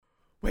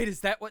Wait,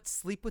 is that what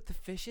sleep with the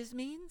fishes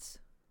means?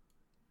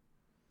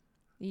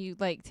 You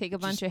like take a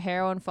bunch of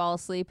heroin, fall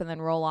asleep, and then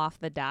roll off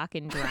the dock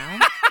and drown?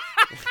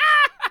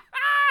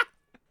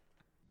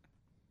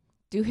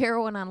 Do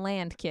heroin on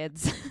land,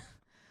 kids.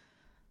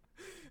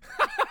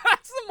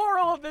 That's the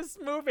moral of this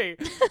movie.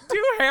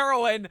 Do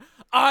heroin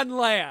on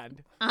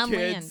land,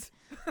 kids.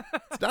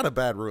 It's not a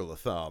bad rule of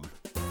thumb.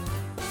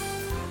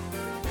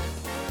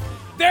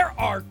 There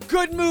are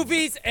good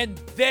movies and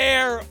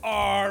there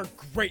are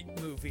great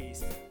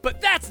movies.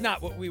 But that's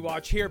not what we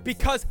watch here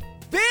because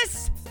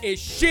this is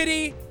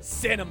shitty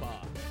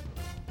cinema.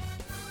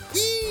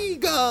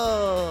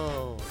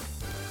 Ego!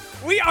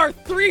 We are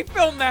three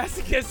film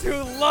masochists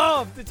who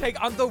love to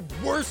take on the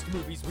worst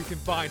movies we can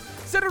find,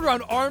 centered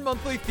around our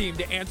monthly theme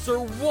to answer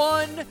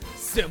one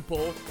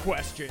simple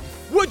question.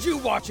 Would you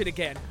watch it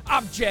again?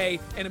 I'm Jay,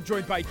 and I'm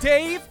joined by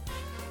Dave.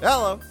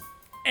 Hello.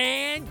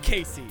 And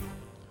Casey.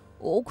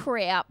 Oh,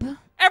 crap.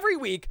 Every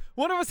week,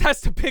 one of us has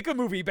to pick a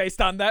movie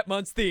based on that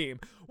month's theme.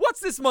 What's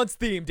this month's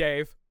theme,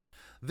 Dave?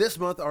 This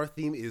month, our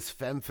theme is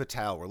Femme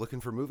Fatale. We're looking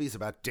for movies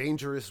about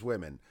dangerous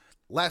women.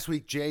 Last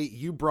week, Jay,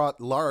 you brought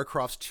Lara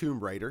Croft's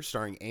Tomb Raider,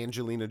 starring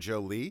Angelina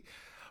Jolie,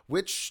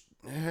 which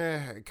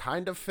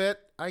kind of fit,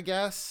 I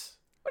guess.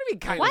 What do you mean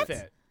kind of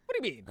fit?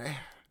 What do you mean?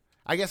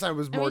 I guess I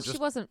was more just... she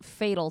wasn't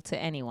fatal to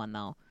anyone,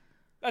 though.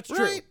 That's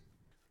true. Right?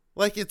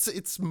 Like,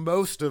 it's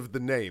most of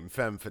the name,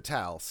 Femme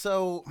Fatale.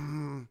 So,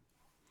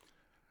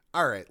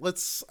 all right,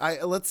 let's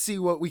see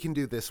what we can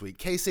do this week.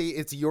 Casey,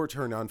 it's your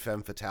turn on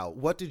Femme Fatale.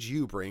 What did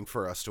you bring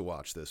for us to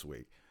watch this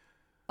week?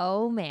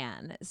 Oh,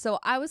 man. So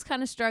I was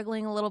kind of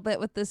struggling a little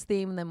bit with this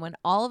theme. And then when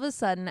all of a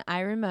sudden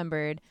I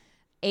remembered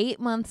 8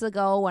 months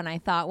ago when I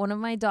thought one of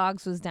my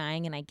dogs was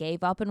dying and I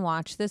gave up and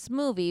watched this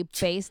movie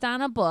based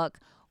on a book,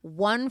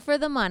 One for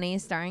the Money,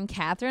 starring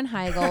Katherine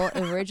Heigl,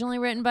 originally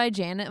written by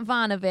Janet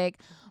Vonovic.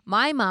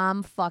 My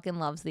mom fucking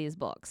loves these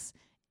books.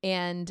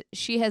 And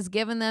she has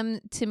given them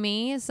to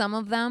me, some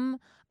of them.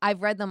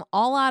 I've read them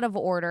all out of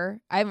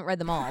order. I haven't read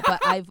them all, but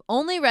I've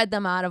only read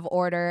them out of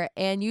order.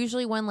 And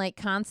usually when like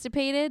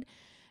constipated.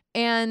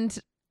 And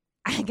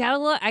I hate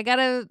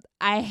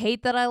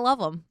that I love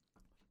them.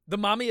 The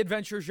mommy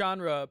adventure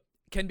genre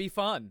can be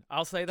fun.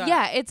 I'll say that.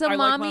 Yeah, it's a I like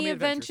mommy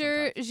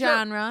adventure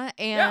genre.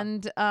 Sure.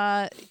 And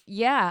our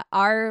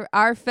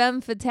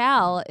Femme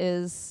Fatale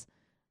is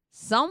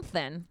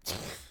something.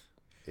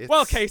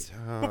 Well, Case,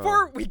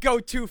 before we go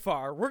too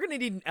far, we're going to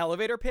need an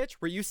elevator pitch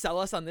where you sell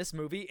us on this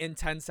movie in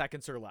 10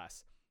 seconds or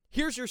less.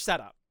 Here's your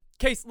setup.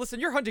 Case,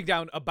 listen, you're hunting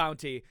down a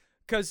bounty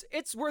because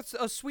it's worth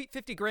a sweet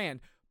 50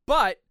 grand,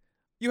 but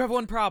you have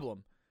one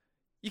problem.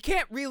 You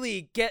can't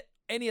really get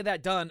any of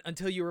that done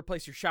until you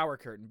replace your shower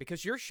curtain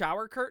because your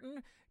shower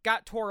curtain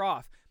got tore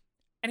off.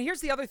 And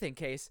here's the other thing,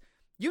 Case.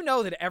 You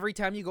know that every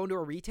time you go into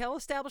a retail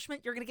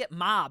establishment, you're going to get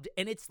mobbed.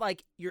 And it's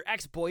like your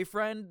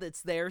ex-boyfriend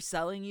that's there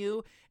selling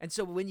you. And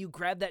so when you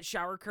grab that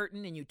shower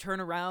curtain and you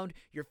turn around,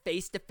 you're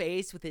face to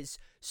face with his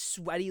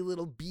sweaty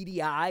little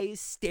beady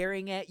eyes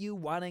staring at you,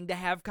 wanting to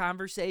have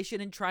conversation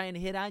and try and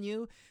hit on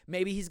you.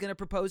 Maybe he's going to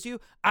propose you.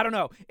 I don't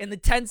know. In the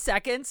 10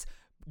 seconds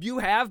you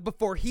have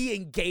before he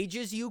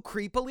engages you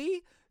creepily,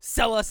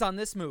 sell us on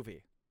this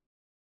movie.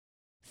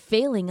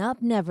 Failing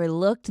up never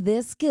looked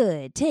this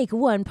good. Take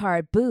 1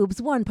 part boobs,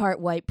 1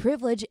 part white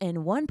privilege,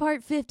 and 1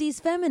 part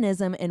 50s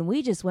feminism, and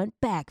we just went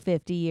back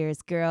 50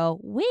 years, girl.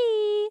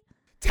 Wee!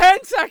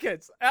 10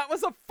 seconds! That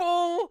was a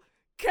full,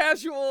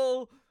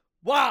 casual,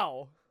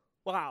 wow.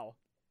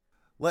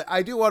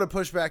 I do want to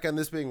push back on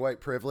this being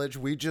white privilege.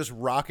 We just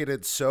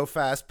rocketed so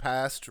fast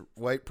past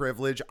white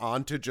privilege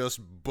onto just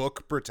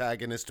book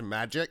protagonist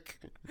magic.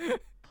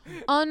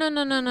 Oh, no.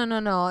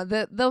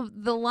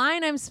 The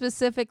line I'm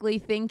specifically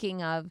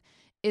thinking of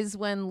is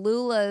when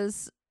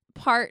Lula's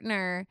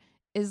partner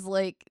is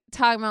like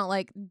talking about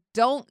like,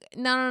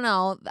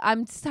 no.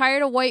 I'm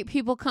tired of white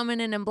people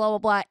coming in and blah, blah,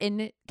 blah.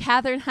 And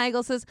Katherine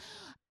Heigl says,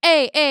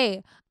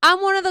 hey,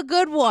 I'm one of the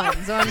good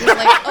ones. So I'm just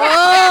like,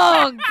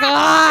 oh,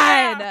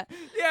 God.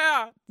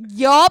 Yeah.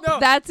 Yup, No.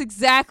 That's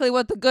exactly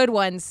what the good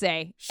ones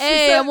say. She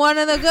Hey, said- I'm one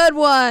of the good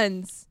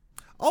ones.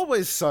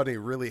 Always Sunny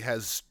really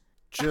has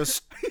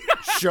just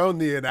shown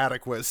the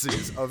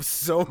inadequacies of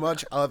so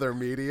much other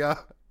media.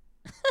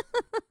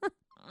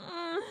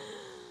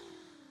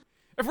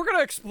 If we're going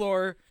to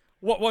explore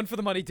what One for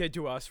the Money did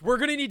to us, we're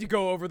going to need to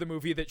go over the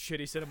movie that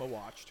Shitty Cinema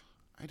watched.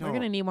 We're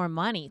going to need more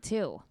money,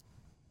 too.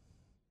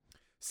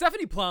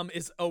 Stephanie Plum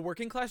is a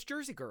working class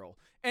Jersey girl,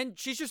 and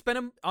she's just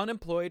been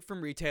unemployed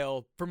from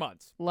retail for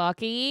months.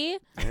 Lucky.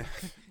 Yeah,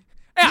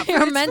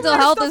 Her it's mental familiar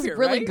health stuff is here,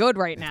 really right? good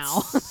right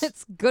now.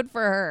 It's good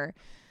for her.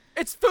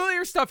 It's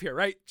familiar stuff here,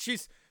 right?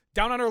 She's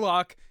down on her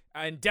luck,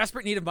 in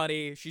desperate need of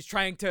money. She's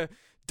trying to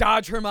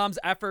dodge her mom's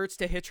efforts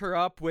to hitch her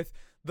up with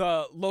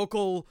the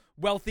local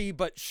wealthy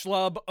but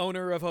schlub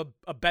owner of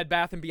a Bed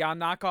Bath &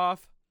 Beyond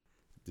knockoff.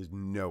 There's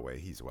no way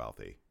he's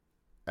wealthy.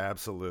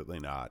 Absolutely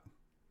not.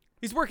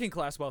 He's working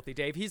class wealthy,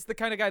 Dave. He's the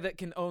kind of guy that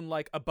can own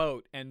like a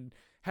boat and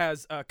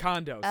has a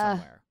condo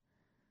somewhere.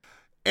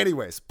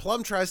 Anyways,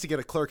 Plum tries to get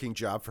a clerking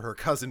job for her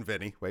cousin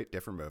Vinny. Wait,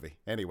 different movie.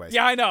 Anyways.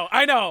 Yeah, I know.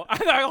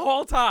 The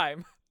whole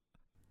time.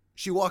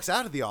 She walks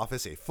out of the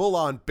office a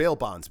full-on bail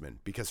bondsman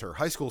because her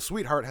high school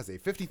sweetheart has a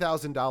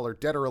 $50,000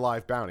 dead or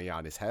alive bounty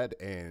on his head,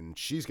 and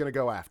she's going to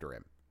go after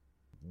him.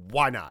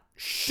 Why not?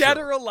 Sure. Dead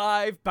or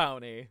alive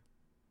bounty.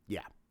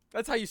 Yeah.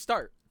 That's how you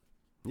start.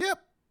 Yep.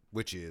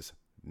 Which is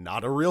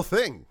not a real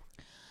thing.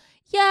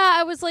 Yeah,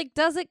 I was like,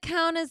 does it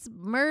count as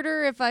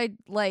murder if I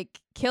like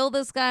kill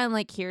this guy? I'm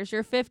like, here's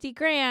your 50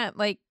 grand.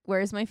 Like,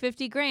 where's my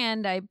 50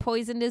 grand? I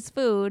poisoned his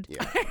food.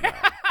 Yeah. No.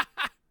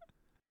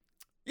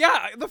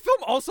 Yeah, the film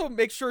also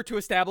makes sure to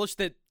establish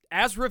that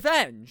as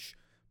revenge,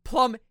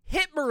 Plum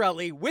hit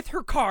Morelli with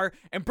her car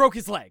and broke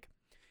his leg.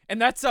 And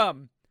that's a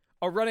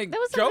running That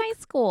was joke? in high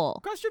school.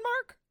 Question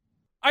mark?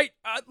 I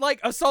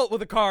like assault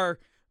with a car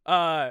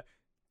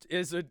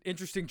is an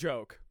interesting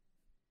joke.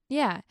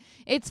 Yeah,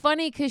 it's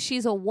funny because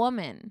she's a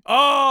woman.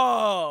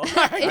 Oh,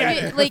 I get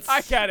it. Like,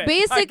 I get it.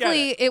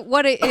 Basically, it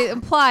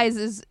implies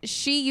is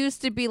she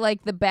used to be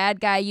like the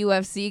bad guy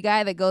UFC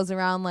guy that goes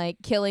around like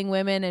killing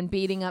women and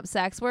beating up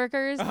sex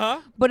workers.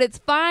 But it's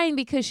fine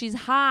because she's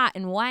hot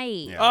and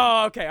white. Yeah.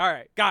 Oh, okay. All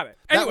right. Got it.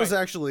 Anyway. That was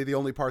actually the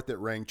only part that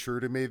rang true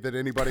to me that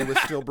anybody was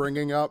still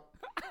bringing up.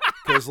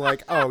 Because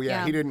like, oh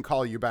yeah, he didn't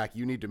call you back.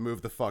 You need to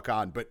move the fuck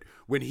on. But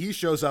when he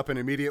shows up and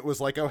immediate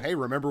was like, oh, hey,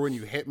 remember when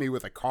you hit me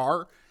with a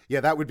car? Yeah,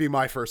 that would be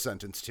my first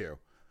sentence too.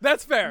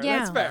 That's fair. Yeah.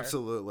 That's fair.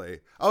 Absolutely.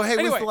 Oh, hey,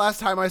 Anyway. when's the last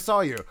time I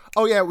saw you?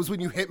 Oh yeah, it was when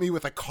you hit me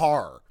with a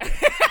car.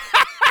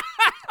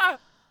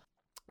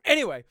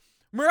 Anyway,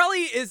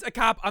 Morelli is a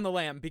cop on the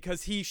lam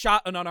because he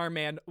shot an unarmed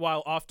man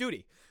while off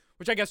duty,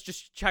 which I guess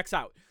just checks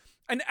out.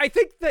 And I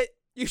think that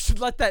you should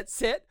let that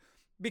sit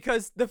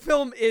because the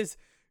film is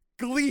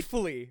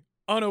gleefully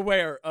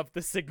unaware of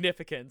the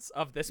significance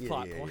of this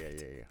plot point.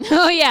 Yeah.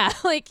 Oh yeah,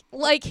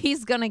 like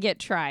he's gonna get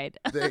tried.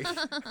 They,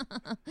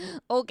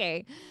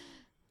 Okay.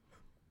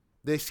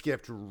 they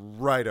skipped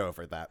right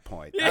over that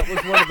point. That was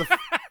one of the...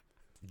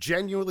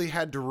 genuinely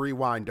had to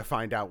rewind to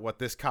find out what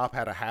this cop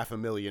had a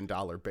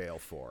 $500,000 bail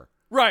for.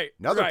 Right.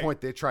 Another right. point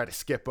they try to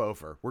skip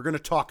over. We're going to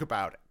talk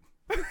about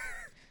it.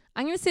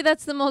 I'm gonna say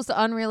that's the most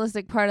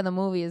unrealistic part of the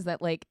movie is that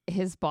like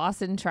his boss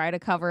didn't try to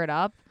cover it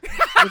up.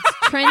 It's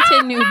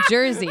Trenton, New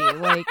Jersey.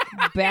 Like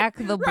back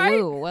the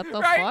blue. What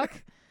the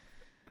fuck?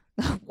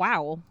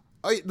 Wow.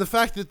 The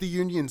fact that the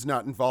union's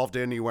not involved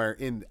anywhere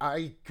in...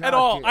 At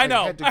all. I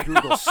know. I had to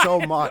Google so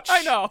much.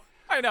 I know.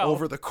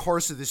 Over the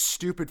course of this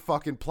stupid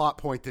fucking plot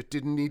point that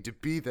didn't need to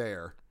be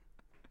there.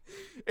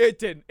 It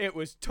didn't. It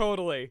was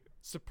totally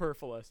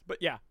superfluous.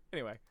 But yeah,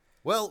 anyway.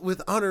 Well,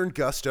 with unearned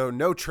gusto,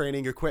 no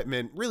training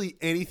equipment, really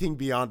anything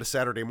beyond a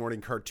Saturday morning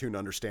cartoon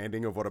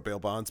understanding of what a bail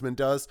bondsman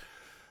does,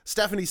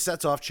 Stephanie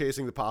sets off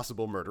chasing the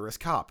possible murderous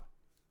cop.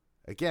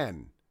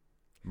 Again,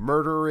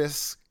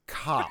 murderous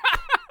cop.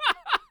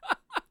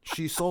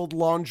 She sold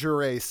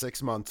lingerie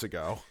 6 months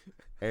ago,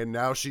 and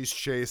now she's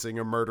chasing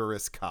a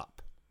murderous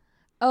cop.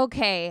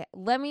 Okay,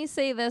 let me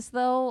say this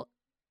though.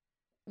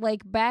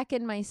 Like back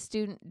in my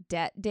student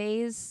debt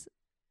days,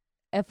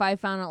 if I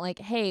found out like,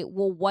 hey,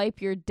 we'll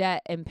wipe your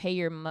debt and pay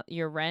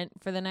your rent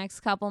for the next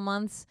couple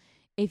months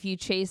if you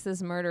chase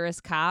this murderous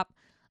cop,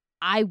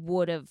 I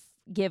would have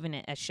given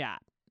it a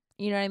shot.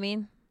 You know what I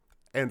mean?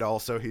 And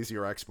also, he's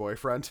your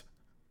ex-boyfriend?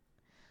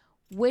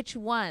 Which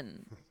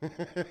one?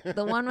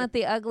 The one with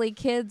the ugly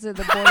kids or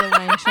the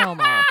borderline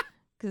chomo?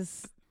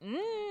 Because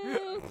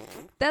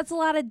that's a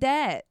lot of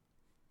debt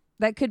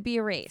that could be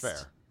erased.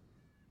 Fair.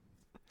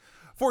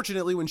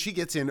 Fortunately, when she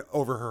gets in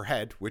over her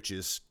head, which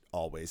is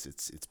always,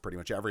 it's pretty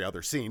much every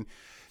other scene,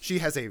 she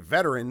has a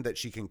veteran that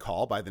she can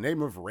call by the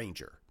name of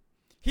Ranger.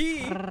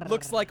 He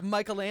looks like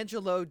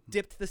Michelangelo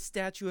dipped the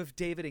statue of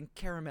David in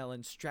caramel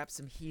and strapped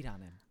some heat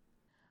on him.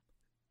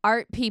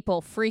 Art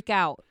people freak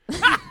out.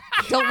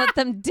 Don't let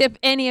them dip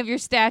any of your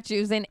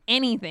statues in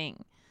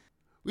anything.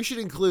 We should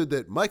include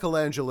that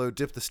Michelangelo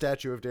dipped the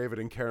statue of David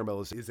in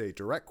caramel is a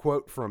direct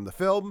quote from the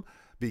film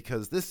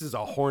because this is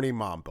a horny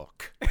mom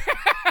book.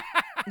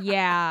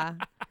 Yeah.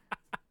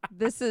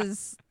 This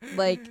is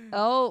like,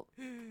 oh,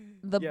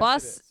 the Yes,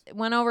 bus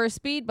went over a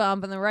speed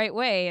bump in the right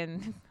way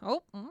and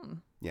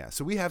Yeah,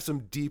 so we have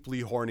some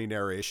deeply horny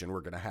narration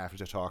we're going to have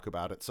to talk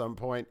about at some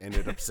point, and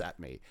it upset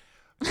me.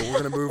 But we're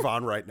going to move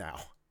on right now.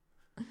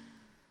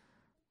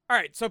 All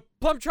right, so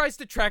Plum tries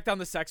to track down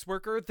the sex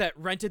worker that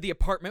rented the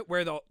apartment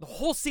where the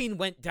whole scene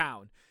went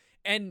down.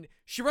 And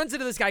she runs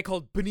into this guy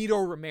called Benito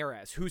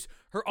Ramirez, who's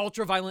her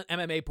ultra-violent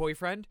MMA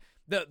boyfriend,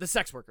 the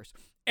sex workers.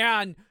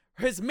 And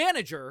his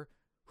manager,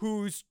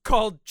 who's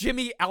called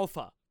Jimmy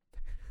Alpha.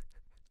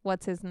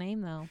 what's his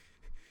name though?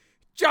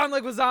 John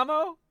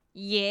Leguizamo?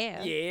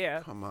 Yeah.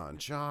 Yeah. Come on,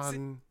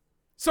 John.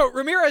 So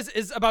Ramirez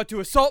is about to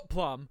assault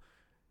Plum,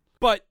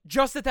 but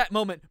just at that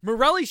moment,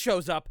 Morelli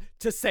shows up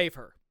to save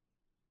her.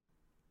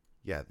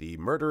 Yeah, the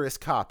murderous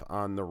cop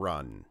on the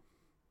run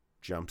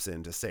jumps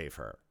in to save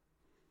her.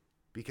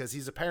 Because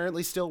he's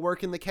apparently still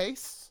working the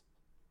case?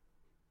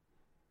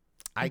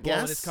 I guess.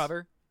 Blowing his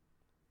cover.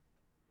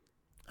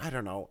 I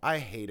don't know. I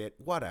hate it.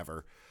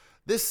 Whatever.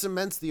 This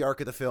cements the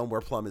arc of the film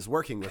where Plum is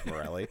working with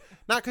Morelli.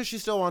 Not because she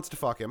still wants to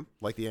fuck him,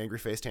 like the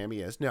angry-faced Tammy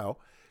is. No,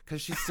 because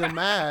she's still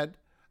mad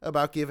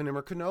about giving him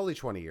her cannoli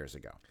 20 years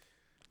ago.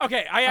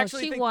 Okay, I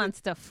actually she think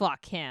wants to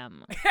fuck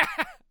him.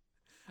 I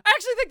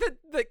actually think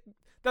that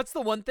that's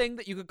the one thing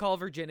that you could call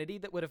virginity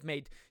that would have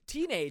made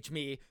teenage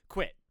me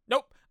quit.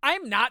 Nope,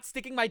 I'm not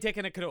sticking my dick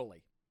in a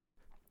cannoli.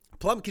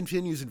 Plum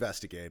continues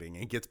investigating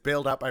and gets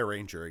bailed out by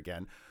Ranger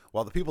again,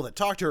 while the people that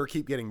talk to her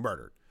keep getting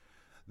murdered.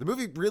 The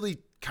movie really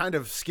kind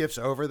of skips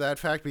over that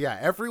fact, but yeah,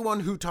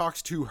 everyone who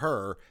talks to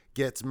her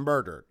gets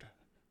murdered.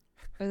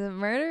 Was it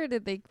murder or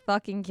did they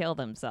fucking kill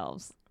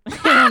themselves?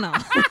 I don't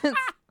know.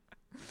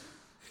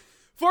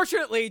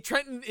 Fortunately,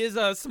 Trenton is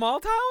a small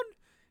town.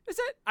 Is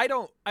it? I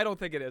don't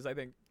think it is. I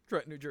think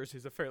Trenton, New Jersey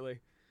is a fairly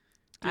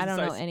I don't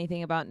know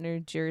anything about New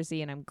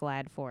Jersey, and I'm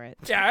glad for it.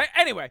 Yeah,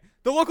 anyway,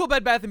 the local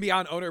Bed Bath &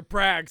 Beyond owner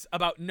brags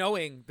about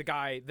knowing the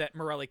guy that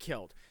Morelli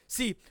killed.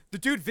 See, the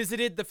dude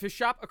visited the fish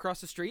shop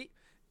across the street.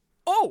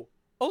 Oh,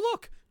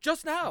 look,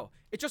 just now.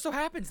 It just so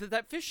happens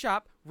that fish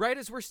shop, right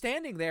as we're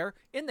standing there,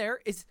 in there,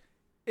 is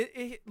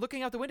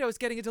looking out the window, is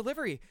getting a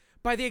delivery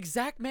by the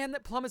exact man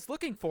that Plum is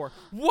looking for.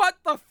 What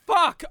the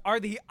fuck are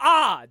the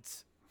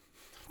odds?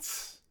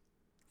 It's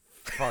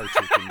far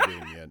too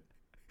convenient.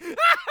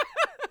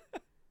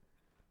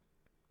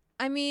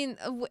 I mean,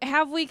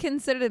 have we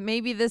considered that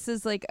maybe this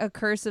is like a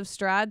Curse of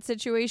Strahd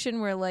situation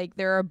where like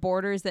there are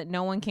borders that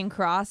no one can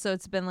cross, so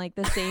it's been like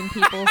the same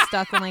people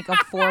stuck in like a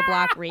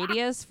 4-block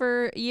radius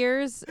for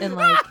years, and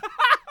like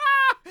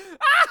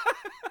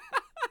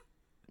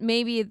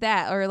maybe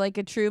that, or like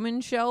a Truman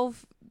Show.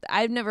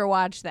 I've never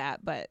watched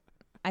that, but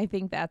I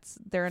think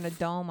they're in a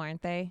dome,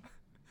 aren't they?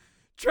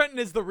 Trenton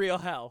is the real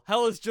hell.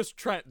 Hell is just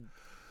Trenton.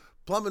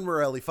 Plum and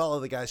Morelli follow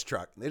the guy's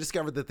truck. They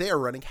discover that they are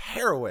running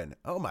heroin.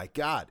 Oh my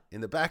God. In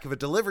the back of a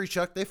delivery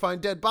truck, they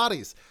find dead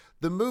bodies.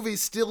 The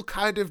movie's still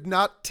kind of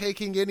not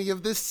taking any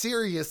of this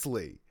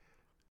seriously.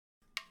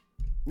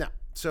 Now,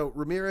 so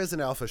Ramirez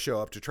and Alpha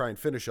show up to try and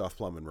finish off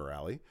Plum and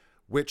Morelli,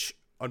 which,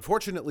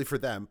 unfortunately for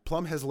them,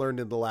 Plum has learned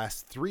in the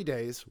last 3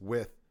 days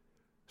with,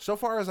 so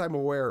far as I'm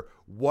aware,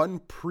 one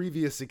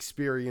previous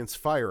experience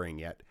firing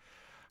it,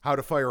 how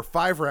to fire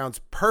 5 rounds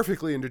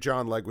perfectly into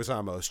John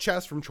Leguizamo's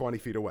chest from 20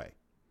 feet away.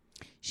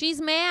 She's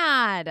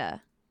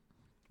mad.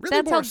 Really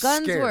That's more how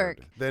guns scared work.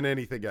 than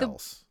anything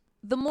else.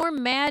 The more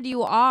mad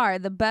you are,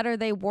 the better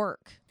they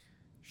work.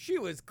 She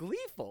was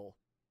gleeful.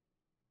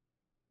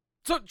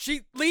 So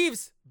she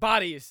leaves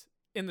bodies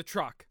in the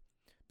truck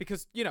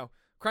because,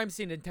 crime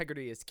scene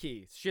integrity is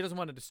key. She doesn't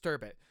want to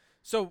disturb it.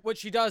 So what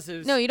she does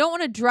is... No, you don't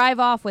want to drive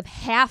off with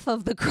half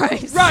of the crime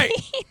scene. Right.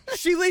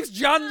 She leaves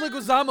John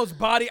Leguizamo's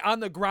body on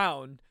the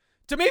ground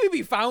to maybe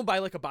be found by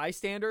like a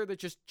bystander that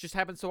just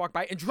happens to walk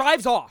by, and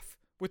drives off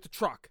with the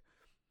truck.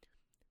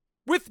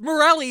 With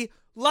Morelli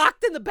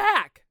locked in the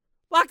back.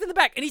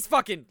 And he's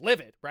fucking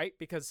livid, right?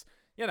 Because,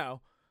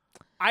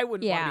 I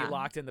wouldn't want to be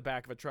locked in the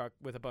back of a truck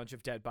with a bunch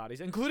of dead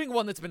bodies, including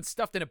one that's been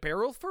stuffed in a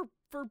barrel for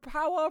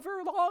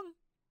however long.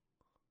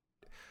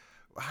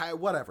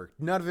 Whatever.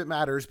 None of it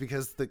matters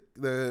because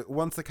the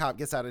once the cop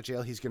gets out of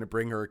jail, he's going to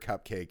bring her a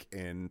cupcake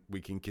and we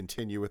can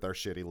continue with our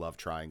shitty love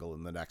triangle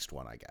in the next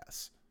one, I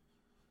guess.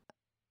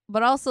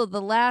 But also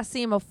the last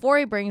scene before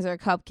he brings her a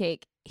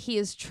cupcake, he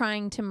is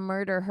trying to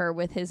murder her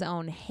with his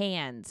own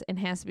hands and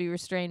has to be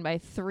restrained by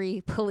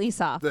 3 police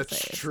officers.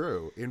 That's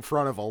true. In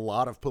front of a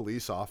lot of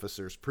police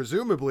officers,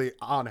 presumably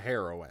on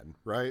heroin,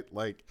 right?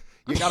 Like,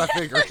 you got to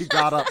figure he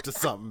got up to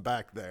something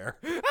back there.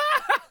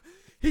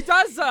 He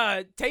does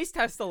taste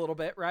test a little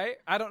bit, right?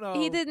 I don't know.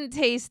 He didn't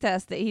taste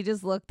test it. He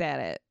just looked at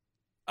it.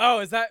 Oh,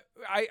 is that...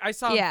 I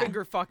saw him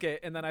finger fuck it,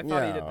 and then I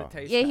thought he did the taste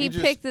test. Yeah, he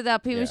picked it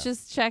up. He was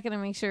just checking to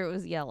make sure it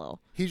was yellow.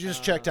 He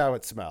just checked how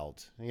it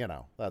smelled.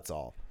 That's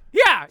all.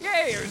 Yeah,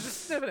 he was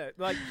just sniffing it.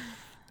 Like,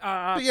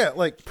 but yeah,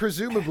 like,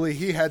 presumably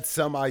he had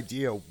some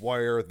idea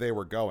where they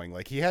were going.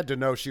 Like, he had to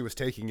know she was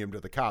taking him to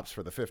the cops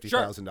for the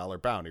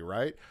 $50,000 bounty,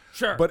 right?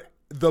 Sure. But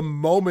the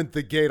moment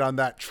the gate on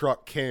that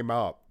truck came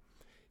up,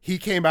 he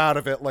came out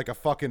of it like a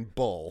fucking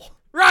bull.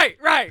 Right.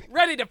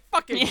 Ready to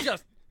fucking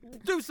just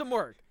do some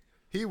work.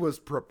 He was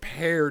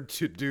prepared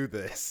to do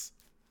this.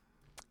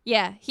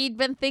 Yeah, he'd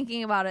been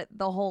thinking about it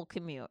the whole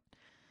commute.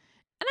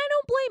 And I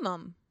don't blame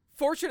him.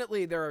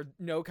 Fortunately, there are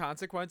no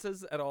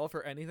consequences at all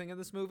for anything in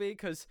this movie,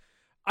 because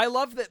I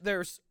love that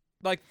there's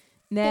like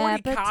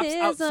 40 cops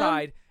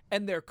outside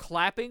and they're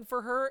clapping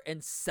for her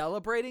and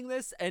celebrating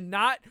this and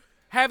not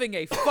having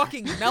a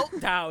fucking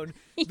meltdown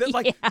that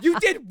like, you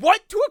did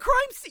what to a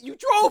crime scene? You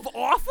drove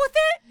off with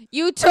it?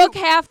 You took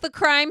half the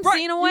crime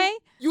scene away?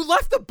 You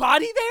left the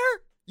body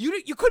there?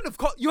 You couldn't have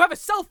called. You have a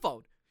cell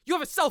phone. You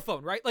have a cell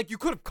phone, right? Like, you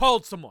could have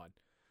called someone.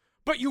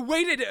 But you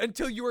waited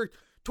until you were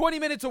 20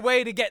 minutes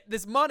away to get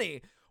this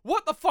money.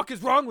 What the fuck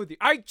is wrong with you?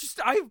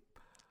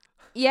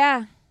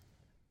 Yeah.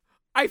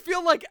 I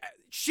feel like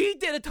she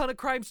did a ton of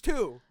crimes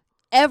too.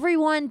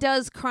 Everyone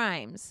does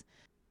crimes.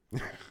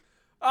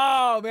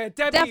 Oh, man.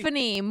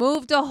 Stephanie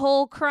moved a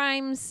whole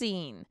crime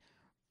scene.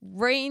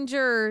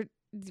 Ranger,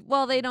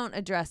 well, they don't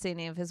address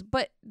any of his,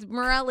 but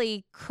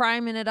Morelli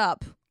criming it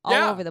up all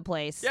over the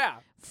place. Yeah.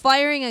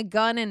 Firing a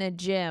gun in a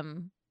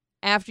gym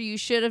after you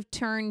should have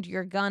turned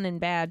your gun and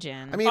badge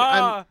in. I mean,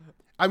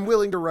 I'm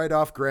willing to write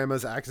off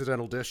Grandma's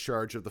accidental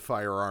discharge of the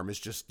firearm as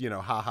just,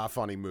 haha,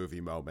 funny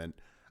movie moment.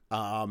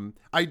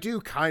 I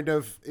do kind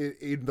of,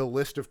 in the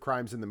list of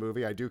crimes in the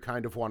movie, I do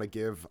kind of want to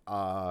give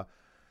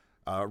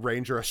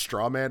Ranger a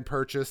straw man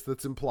purchase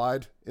that's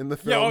implied in the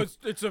film.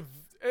 Yeah,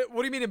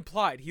 what do you mean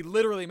implied? He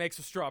literally makes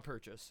a straw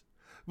purchase.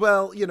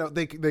 Well,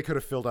 they could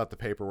have filled out the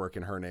paperwork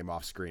in her name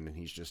off screen and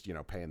he's just,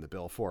 paying the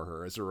bill for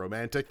her as a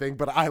romantic thing.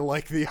 But I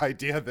like the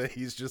idea that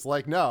he's just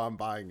like, no, I'm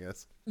buying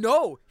this.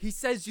 No, he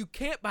says you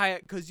can't buy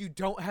it because you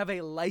don't have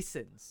a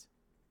license.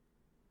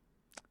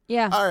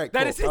 Yeah. All right,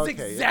 That cool. is his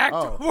exact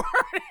wording.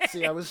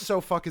 See, I was so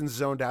fucking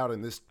zoned out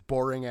in this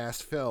boring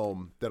ass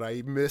film that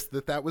I missed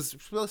that was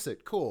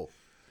explicit. Cool.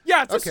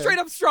 Yeah, it's a straight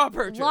up straw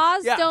purchase.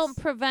 Laws don't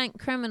prevent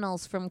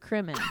criminals from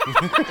crimming.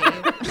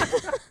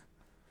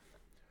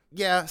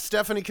 Yeah,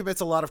 Stephanie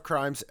commits a lot of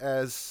crimes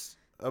as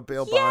a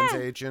bail bonds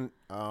agent.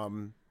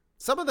 Some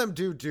of them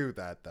do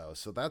that, though,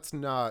 so that's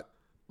not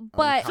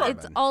But uncommon.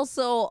 it's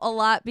also a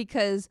lot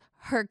because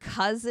her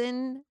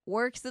cousin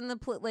works in the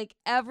like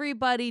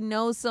everybody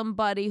knows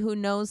somebody who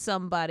knows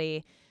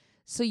somebody,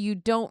 so you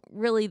don't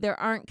really, there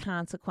aren't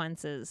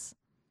consequences.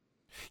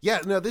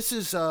 Yeah, no, this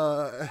is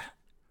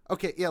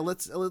okay, yeah,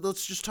 let's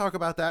just talk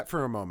about that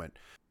for a moment.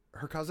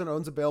 Her cousin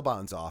owns a bail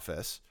bonds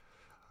office,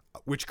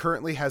 which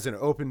currently has an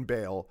open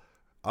bail,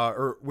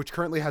 which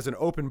currently has an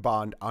open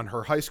bond on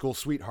her high school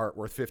sweetheart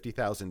worth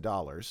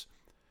 $50,000,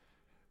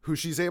 who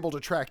she's able to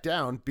track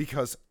down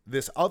because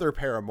this other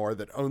paramour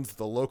that owns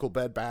the local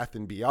Bed Bath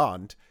 &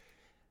 Beyond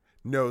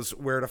knows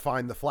where to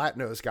find the flat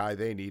nose guy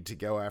they need to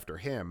go after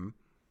him.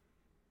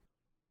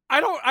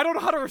 I don't know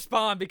how to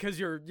respond because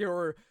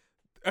you're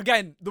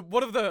again,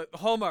 one of the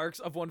hallmarks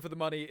of One for the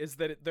Money is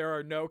that there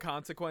are no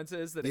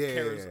consequences, that it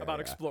cares about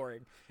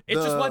exploring. It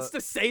just wants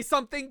to say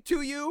something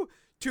to you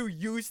to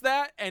use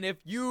that, and if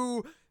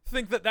you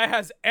think that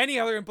has any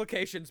other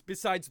implications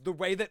besides the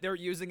way that they're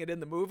using it in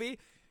the movie,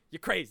 you're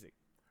crazy.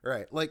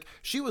 Right. Like,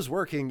 she was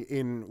working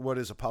in what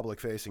is a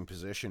public-facing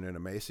position in a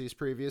Macy's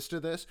previous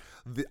to this.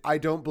 I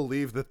don't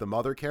believe that the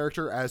mother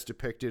character, as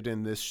depicted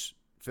in this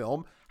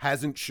film,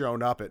 hasn't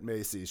shown up at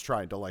Macy's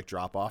trying to, like,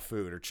 drop off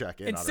food or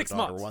check in on her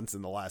daughter once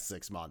in the last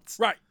 6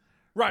 months.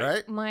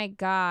 Right. My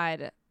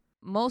God.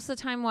 Most of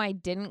the time why I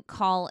didn't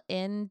call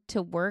in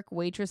to work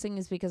waitressing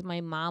is because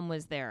my mom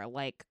was there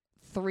like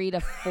 3 to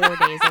 4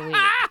 days a week.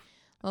 I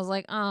was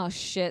like, oh,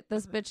 shit,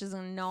 this bitch is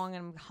going to know I'm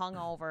going to be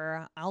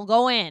hungover. I'll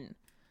go in.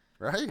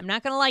 Right. I'm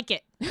not going to like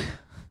it.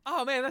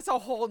 Oh, man, that's a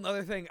whole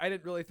nother thing I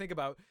didn't really think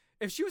about.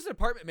 If she was an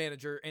apartment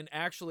manager and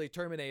actually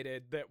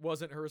terminated, that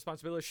wasn't her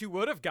responsibility, she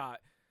would have got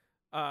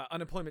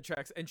unemployment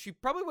checks, and she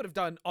probably would have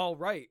done all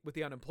right with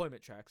the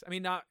unemployment checks. I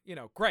mean, not,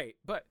 great,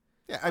 but...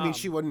 Yeah, I mean,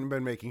 she wouldn't have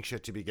been making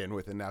shit to begin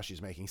with, and now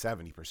she's making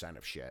 70%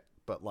 of shit.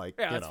 But, like,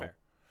 that's fair.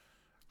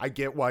 I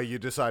get why you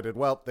decided,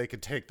 well, they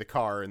could take the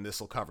car and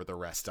this will cover the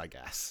rest, I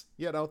guess.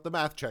 The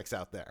math checks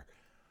out there.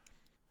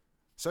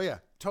 So, yeah,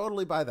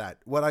 totally buy that.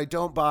 What I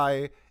don't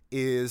buy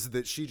is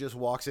that she just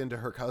walks into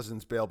her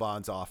cousin's bail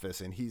bonds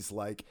office and he's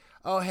like,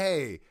 oh,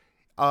 hey,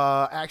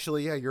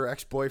 actually, yeah, your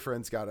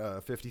ex-boyfriend's got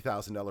a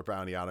 $50,000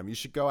 bounty on him. You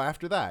should go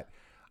after that.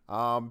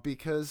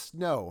 Because,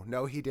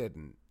 no, he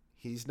didn't.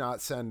 He's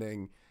not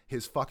sending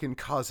his fucking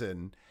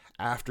cousin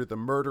after the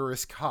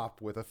murderous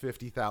cop with a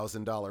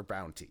 $50,000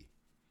 bounty.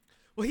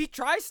 Well, he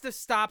tries to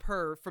stop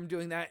her from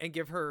doing that and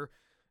give her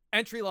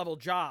entry-level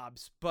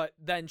jobs, but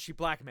then she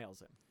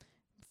blackmails him.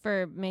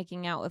 For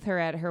making out with her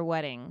at her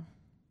wedding.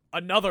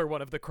 Another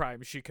one of the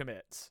crimes she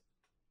commits.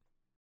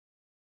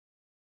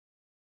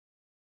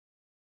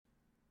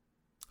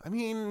 I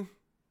mean...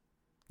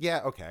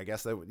 Yeah, okay, I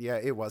guess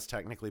it was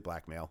technically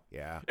blackmail.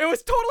 Yeah. It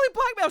was totally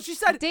blackmail. She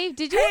said, Dave,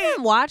 did you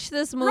even watch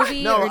this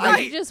movie? No, or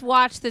did you just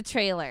watch the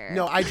trailer?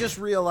 No, I just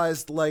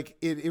realized, like,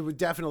 it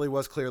definitely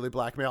was clearly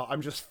blackmail. I'm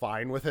just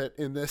fine with it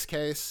in this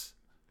case.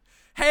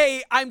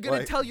 Hey, I'm going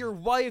to tell your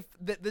wife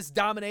that this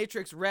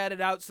dominatrix ratted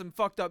out some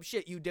fucked up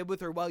shit you did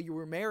with her while you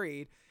were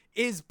married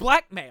is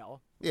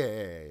blackmail. Yeah.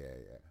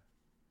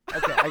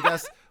 Okay, I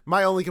guess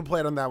my only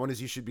complaint on that one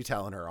is you should be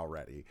telling her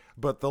already.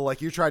 But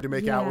you tried to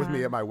make out with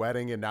me at my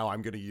wedding, and now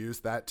I'm going to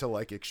use that to,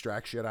 like,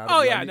 extract shit out of you.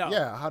 Oh, yeah, no.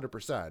 Yeah,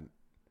 100%.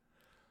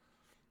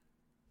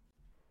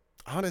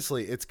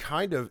 Honestly, it's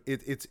kind of,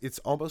 it's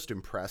almost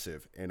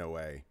impressive in a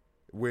way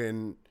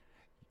when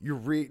you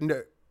read,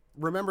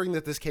 remembering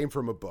that this came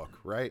from a book,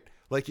 right?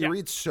 Like, you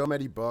read so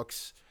many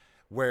books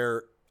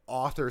where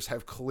authors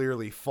have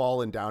clearly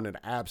fallen down an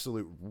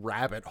absolute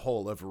rabbit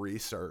hole of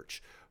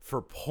research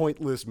for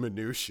pointless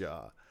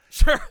minutia.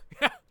 Sure.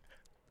 Yeah.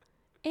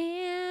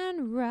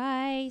 Anne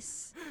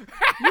Rice,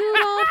 you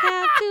don't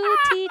have to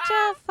teach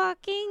a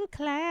fucking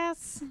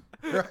class.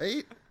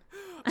 Right?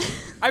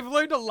 I've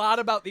learned a lot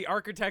about the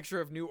architecture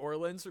of New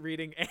Orleans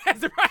reading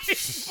Anne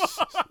Rice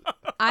books.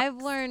 I've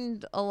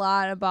learned a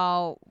lot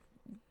about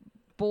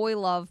boy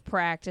love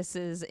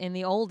practices in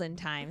the olden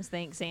times,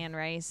 thanks, Anne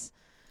Rice.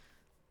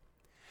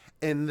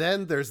 And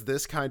then there's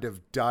this kind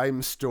of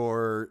dime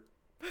store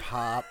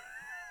pop.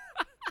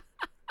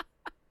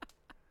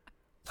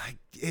 Like,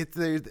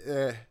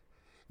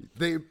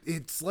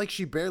 It's like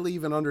she barely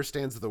even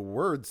understands the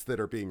words that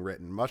are being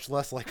written, much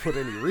less like put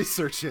any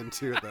research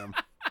into them.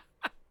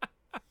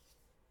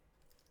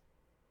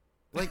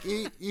 Like,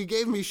 you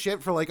gave me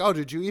shit for like, oh,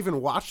 did you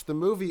even watch the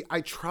movie?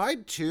 I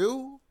tried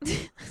to.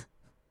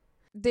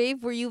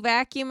 Dave, were you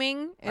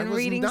vacuuming and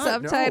reading not,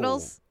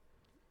 subtitles?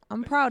 no.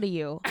 I'm proud of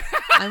you.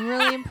 I'm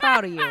really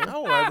proud of you.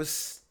 No, I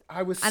was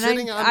And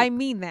sitting on. I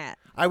mean that.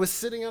 I was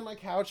sitting on my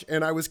couch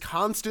and I was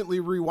constantly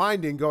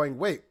rewinding, going,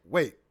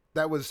 wait,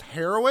 that was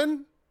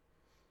heroin?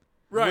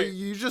 Right.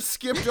 You just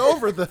skipped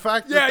over the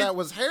fact that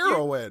was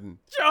heroin.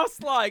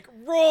 Just like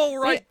roll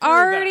right They through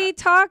already that.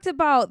 talked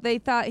about they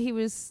thought he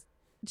was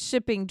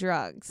shipping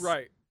drugs.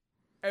 Right.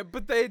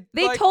 But they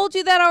like, told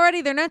you that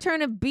already. They're not trying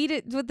to beat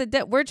it with the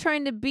death. We're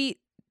trying to beat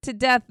to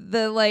death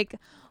the like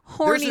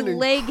horny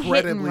leg hit and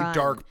incredibly run.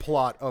 dark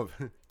plot of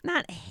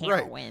Not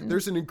heroin. right.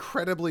 There's an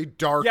incredibly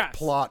dark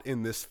plot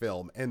in this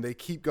film, and they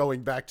keep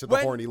going back to the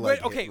horny leg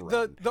hit okay, and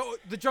run.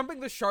 the jumping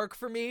the shark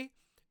for me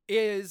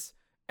is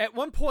at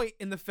one point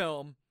in the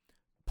film,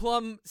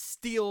 Plum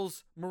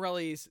steals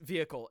Morelli's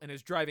vehicle and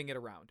is driving it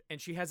around, and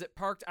she has it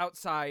parked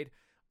outside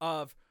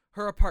of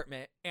her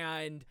apartment,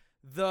 and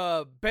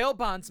the bail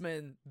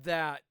bondsman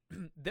that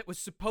was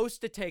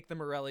supposed to take the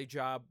Morelli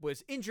job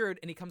was injured,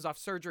 and he comes off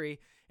surgery,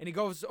 and he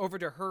goes over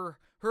to her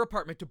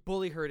apartment to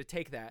bully her to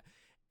take that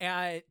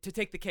and to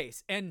take the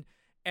case, and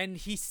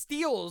he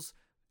steals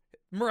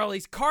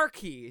Morelli's car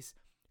keys,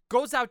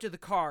 goes out to the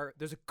car,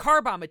 there's a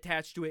car bomb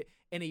attached to it,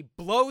 and he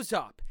blows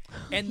up,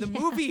 and the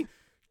movie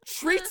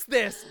treats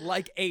this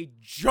like a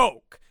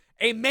joke.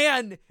 A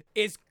man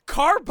is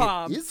car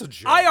bombed, It is a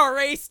joke.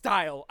 IRA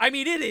style. I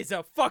mean, it is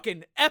a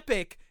fucking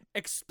epic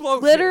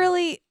explosion.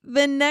 Literally,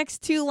 the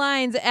next two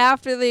lines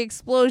after the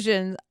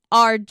explosion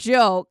are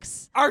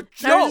jokes. Are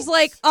jokes. And I'm just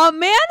like, a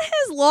man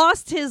has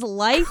lost his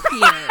life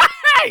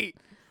here.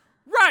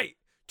 right.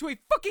 To a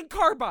fucking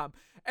car bomb.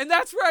 And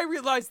that's where I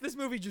realized this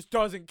movie just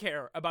doesn't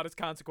care about its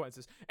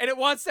consequences. And it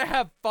wants to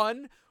have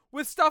fun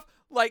with stuff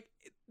like,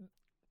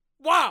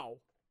 wow.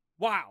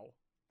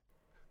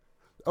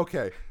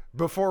 Okay,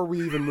 before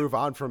we even move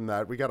on from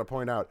that, we got to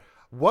point out,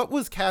 what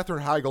was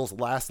Katherine Heigl's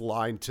last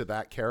line to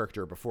that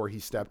character before he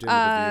stepped into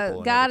the vehicle?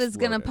 And God it is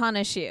going to exploded?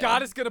 punish you.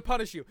 God is going to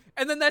punish you.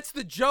 And then that's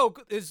the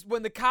joke, is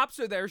when the cops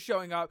are there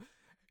showing up,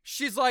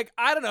 she's like,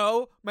 I don't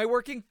know, my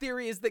working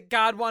theory is that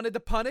God wanted to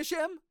punish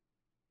him.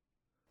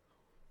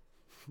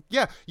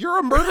 Yeah, you're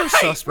a murder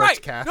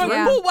suspect, Catherine.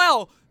 No, full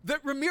well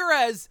that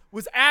Ramirez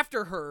was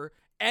after her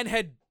and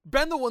had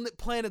been the one that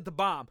planted the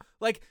bomb.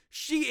 Like,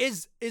 she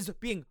is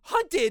being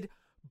hunted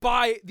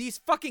by these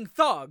fucking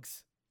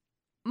thugs.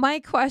 My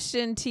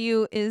question to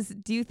you is,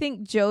 do you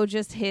think Joe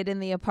just hid in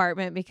the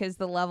apartment because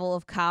the level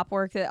of cop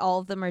work that all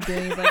of them are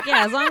doing is like,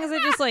 yeah, as long as I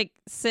just like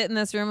sit in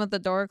this room with the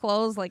door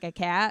closed like a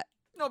cat,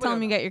 tell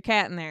them you got your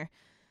cat in there.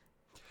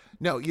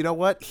 No, you know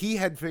what?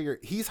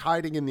 He's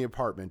hiding in the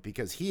apartment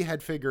because he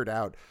had figured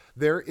out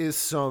there is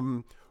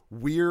some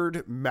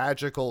weird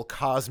magical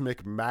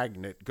cosmic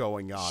magnet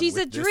going on. She's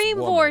with a this dream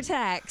woman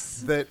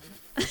vortex. that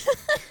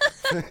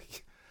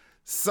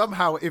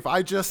somehow, if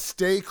I just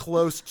stay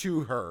close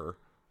to her,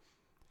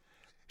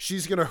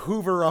 she's going to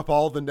hoover up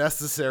all the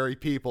necessary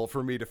people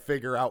for me to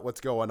figure out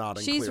what's going on.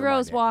 And She's clear my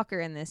Rose name. Walker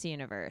in this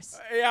universe.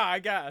 Yeah, I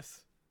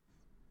guess.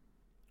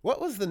 What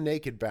was the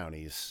Naked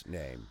Bounty's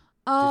name?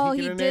 Oh, Did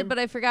he get a did, name? but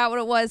I forgot what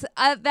it was.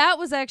 That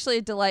was actually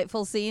a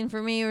delightful scene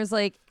for me. It was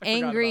like I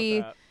forgot angry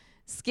about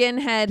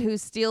skinhead who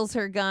steals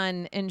her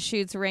gun and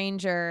shoots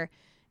Ranger,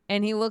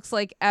 and he looks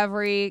like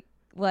every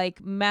like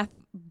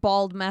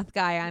bald meth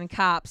guy on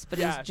Cops, but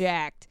Yes. he's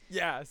jacked.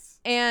 Yes.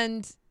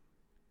 And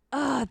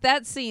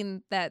that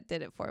scene, that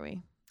did it for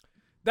me.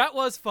 That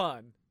was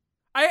fun.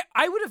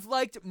 I would have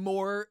liked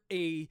more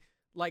a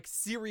like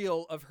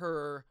serial of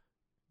her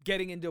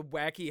getting into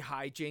wacky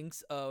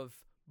hijinks of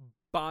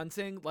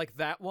bouncing like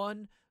that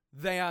one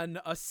than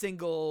a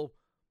single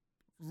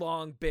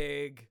long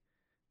big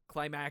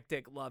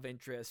climactic love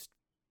interest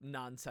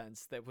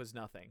nonsense that was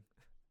nothing.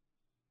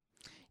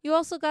 You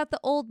also got the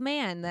old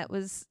man that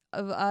was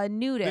a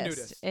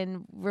nudist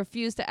and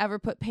refused to ever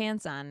put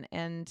pants on.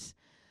 And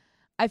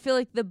I feel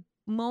like the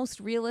most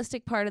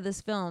realistic part of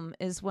this film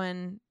is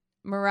when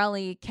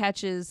Morelli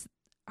catches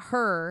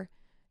her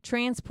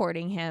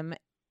transporting him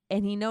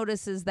and he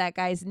notices that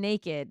guy's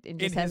naked and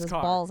just has his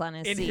balls on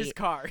his seat. In his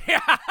car.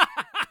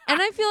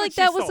 And I feel like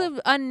that was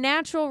a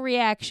natural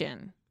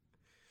reaction.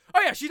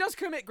 Oh, yeah, she does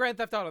commit Grand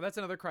Theft Auto. That's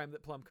another crime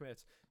that Plum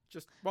commits.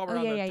 Just while we're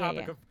on the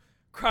topic of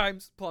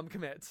crimes Plum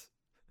commits.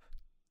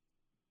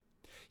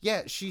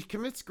 Yeah, she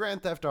commits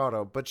Grand Theft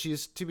Auto, but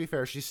to be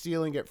fair, she's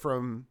stealing it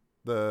from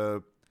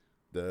the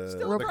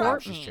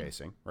cop she's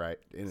chasing, right?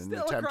 In an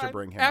attempt to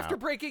bring him after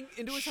out. Breaking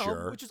into his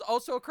home, which is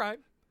also a crime.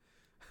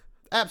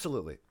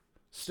 Absolutely.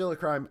 Still a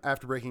crime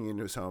after breaking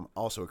into his home,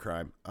 also a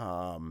crime.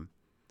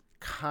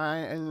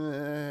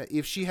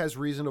 If she has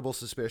reasonable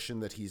suspicion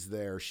that he's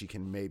there, she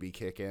can maybe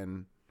kick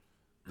in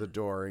the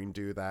door and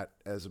do that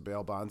as a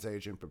bail bonds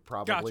agent, but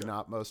probably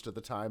not most of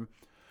the time.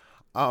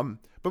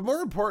 But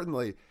more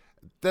importantly,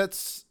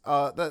 that's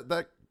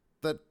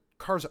that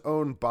car's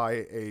owned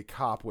by a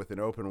cop with an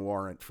open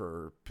warrant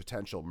for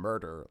potential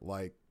murder.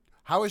 Like,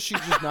 how is she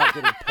just not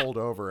getting pulled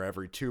over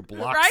every 2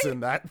 blocks in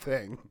that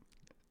thing?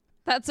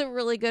 That's a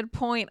really good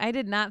point. I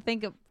did not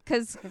think of,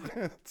 because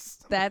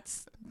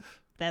that's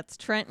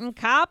Trenton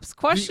cops,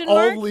 question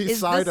mark?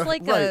 Is this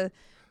like a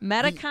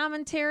meta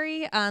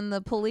commentary on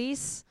the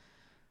police?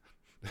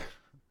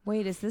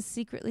 Wait, is this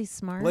secretly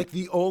smart? Like,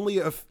 the only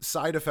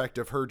side effect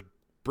of her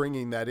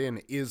bringing that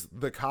in is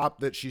the cop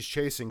that she's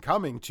chasing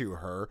coming to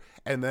her,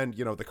 and then,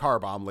 you know, the car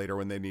bomb later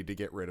when they need to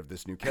get rid of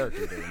this new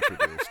character they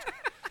introduced.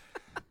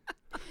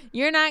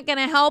 You're not going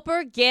to help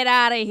her? Get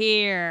out of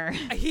here.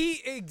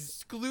 He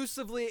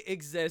exclusively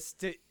exists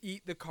to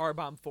eat the car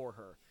bomb for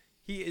her.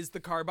 He is the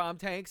car bomb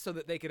tank so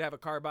that they could have a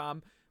car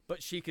bomb,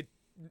 but she could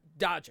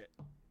dodge it.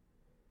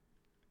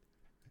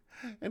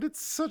 And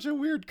it's such a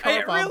weird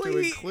car bomb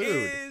really to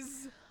include.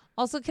 Is.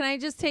 Also, can I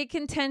just take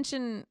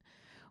contention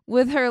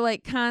with her,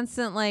 like,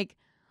 constant, like,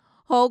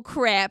 oh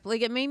crap.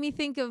 Like, it made me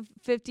think of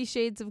 50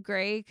 Shades of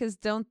Grey, because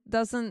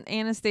doesn't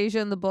Anastasia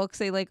in the book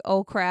say, like,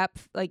 oh crap,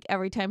 like,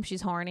 every time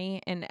she's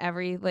horny and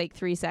every, like,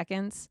 3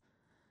 seconds?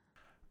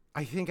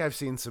 I think I've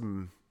seen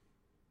some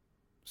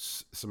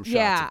shots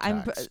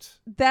of text.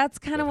 That's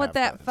kind of what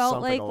that felt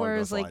something like, along where it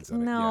those was like, lines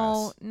in it,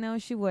 no, yes. no,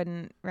 she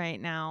wouldn't right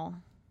now.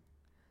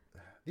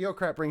 The oh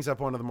crap brings up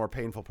one of the more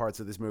painful parts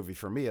of this movie,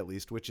 for me at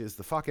least, which is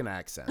the fucking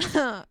accent.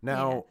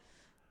 Now,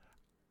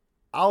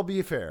 I'll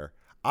be fair.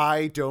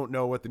 I don't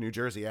know what the New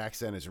Jersey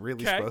accent is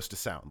really supposed to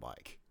sound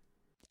like.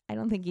 I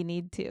don't think you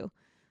need to.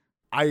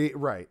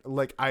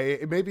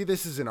 Maybe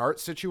this is an art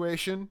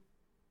situation,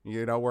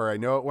 you know, where I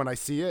know it when I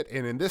see it.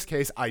 And in this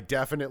case, I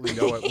definitely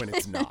know it when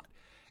it's not.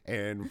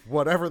 And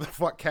whatever the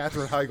fuck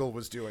Katherine Heigl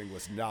was doing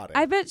was not it.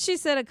 I bet she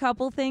said a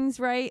couple things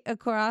right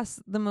across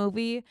the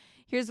movie.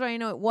 Here's why I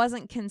know it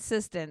wasn't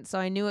consistent, so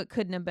I knew it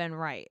couldn't have been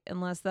right,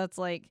 unless that's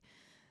like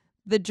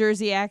the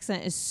Jersey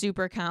accent is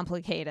super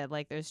complicated,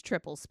 like there's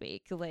triple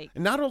speak. Like,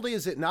 not only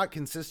is it not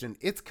consistent,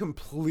 it's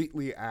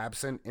completely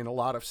absent in a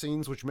lot of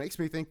scenes, which makes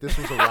me think this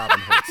was a Robin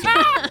Hood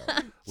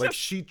scenario. Like,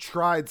 she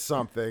tried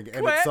something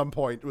and at some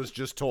point was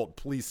just told,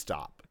 please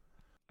stop.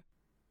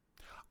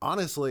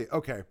 Honestly,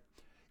 okay,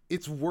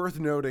 it's worth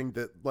noting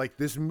that, like,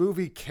 this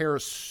movie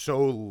cares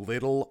so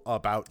little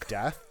about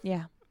death.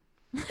 Yeah.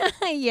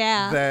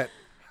 Yeah. That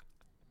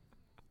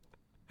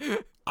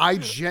I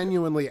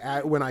genuinely,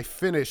 when I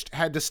finished,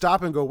 had to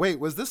stop and go, wait,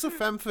 was this a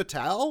femme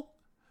fatale?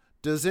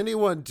 Does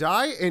anyone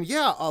die? And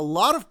yeah, a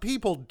lot of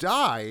people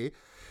die.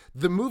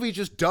 The movie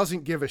just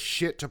doesn't give a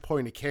shit to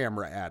point a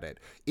camera at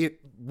it. It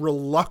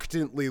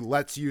reluctantly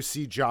lets you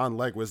see John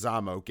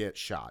Leguizamo get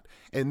shot.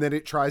 And then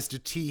it tries to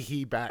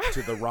tee-hee back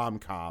to the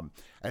rom-com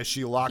as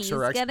she locks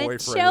her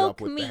ex-boyfriend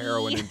up with the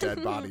heroin and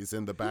dead bodies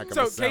in the back of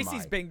a semi. So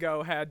Casey's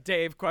bingo had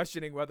Dave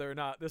questioning whether or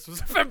not this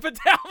was a femme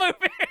fatale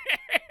movie.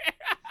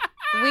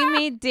 We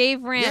made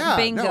Dave rant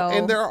bingo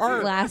and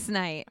last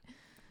night.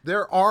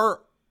 There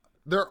are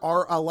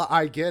a lot.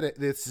 I get it.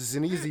 This is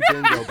an easy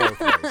bingo both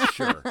ways.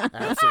 Sure.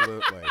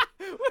 Absolutely.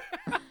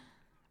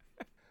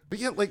 But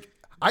yeah, like,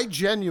 I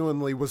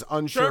genuinely was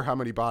unsure how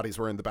many bodies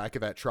were in the back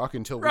of that truck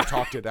until we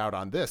talked it out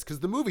on this, because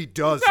the movie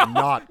does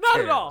not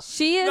care. At all.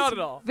 She is not at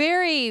all.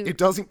 very It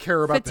doesn't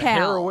care about fatale. the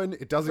heroin.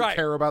 It doesn't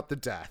care about the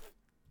death.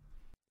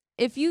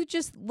 If you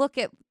just look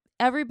at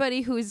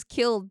everybody who is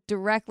killed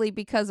directly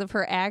because of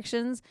her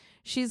actions,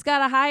 she's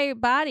got a high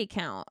body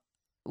count.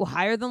 Well,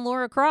 higher than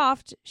Laura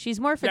Croft. She's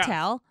more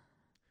fatale.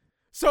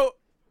 So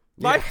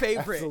my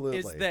favorite absolutely.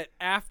 is that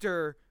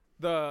after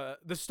the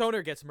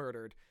stoner gets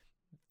murdered,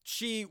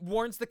 she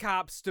warns the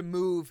cops to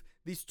move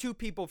these 2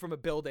 people from a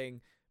building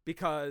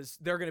because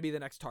they're going to be the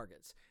next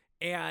targets.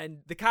 And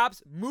the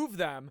cops move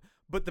them,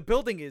 but the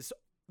building is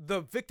the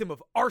victim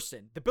of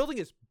arson. The building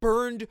is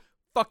burned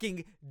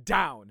fucking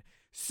down.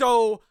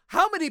 So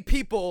how many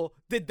people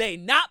did they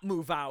not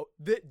move out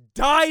that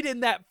died in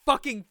that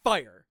fucking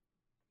fire?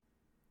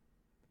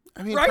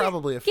 I mean,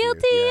 probably a few.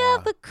 Guilty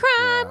of the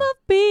crime of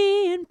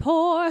being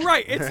poor.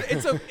 Right.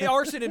 It's an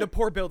arson in a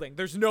poor building.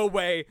 There's no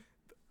way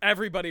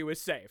everybody was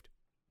saved.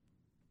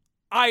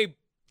 Let's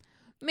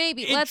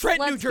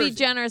New Jersey. be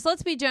generous.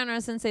 Let's be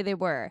generous and say they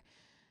were.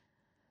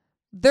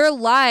 Their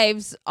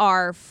lives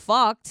are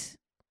fucked.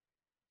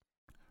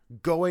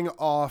 Going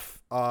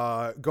off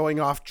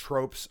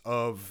tropes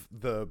of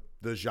the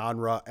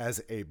genre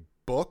as a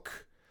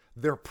book,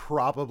 there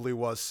probably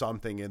was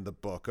something in the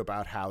book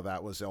about how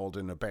that was old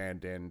and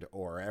abandoned,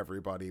 or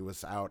everybody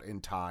was out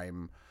in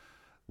time,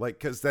 like,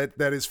 because that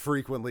is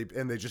frequently,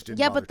 and they just didn't.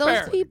 Yeah, but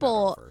those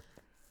people, over.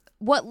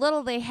 What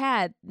little they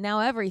had, now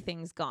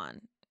everything's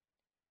gone,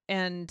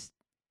 and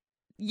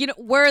you know,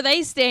 where are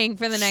they staying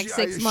for the next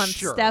 6 months?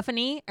 Sure.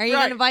 Stephanie, are you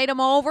gonna invite them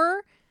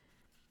over?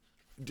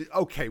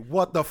 Okay,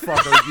 what the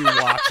fuck are you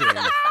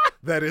watching?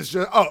 That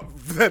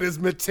is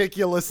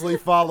meticulously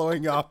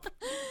following up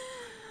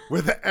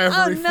with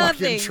every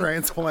fucking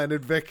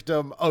transplanted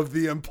victim of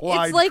the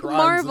implied It's like crimes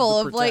Marvel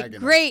of the of like,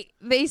 protagonist. great,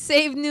 they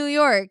saved New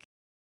York.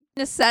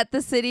 To set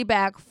the city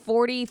back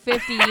 40,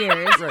 50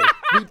 years. Right.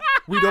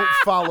 We don't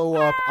follow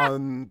up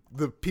on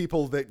the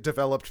people that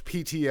developed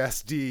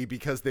PTSD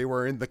because they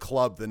were in the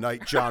club the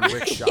night John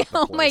Wick shot the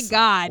Oh my place.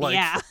 God, Like,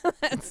 yeah.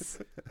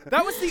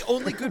 That was the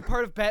only good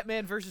part of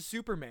Batman versus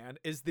Superman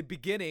is the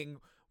beginning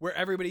where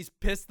everybody's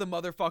pissed the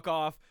motherfucker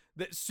off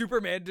that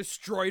Superman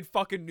destroyed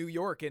fucking New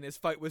York in his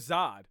fight with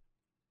Zod.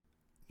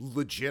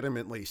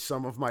 Legitimately,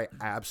 some of my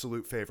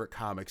absolute favorite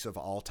comics of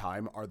all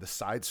time are the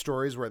side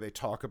stories where they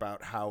talk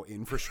about how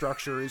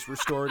infrastructure is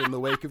restored in the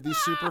wake of these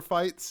super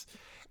fights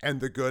and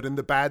the good and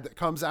the bad that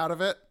comes out of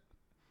it.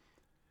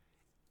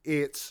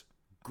 It's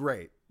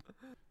great.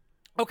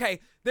 Okay,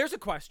 there's a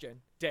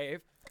question, Dave.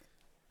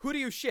 Who do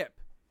you ship?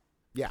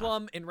 Yeah.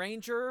 Plum and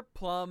Ranger,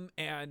 Plum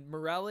and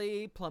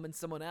Morelli, Plum and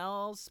someone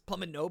else,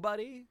 Plum and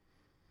nobody?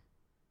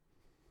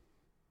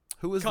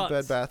 Who was Cunts. the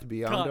Bed Bath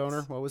Beyond Cunts.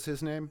 owner? What was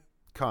his name?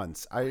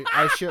 Cunts.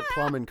 I ship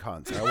Plum and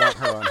Cunts. I want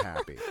her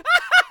unhappy.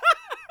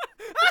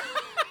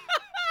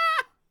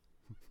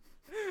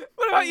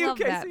 What about I you, love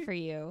Casey? that for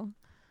you.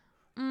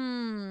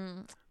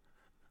 I'm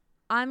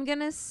going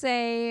to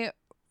say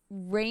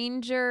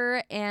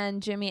Ranger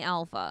and Jimmy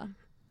Alpha.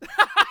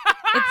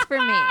 It's for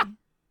me.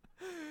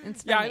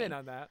 It's for Yeah, me. I'm in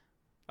on that.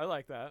 I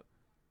like that.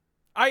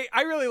 I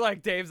really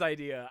like Dave's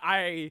idea.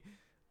 I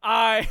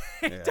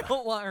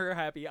don't want her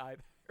happy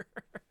either.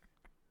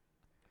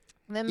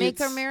 Then make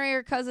her It's, marry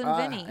her cousin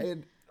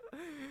Vinny.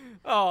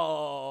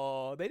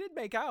 Oh, they did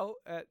make out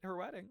at her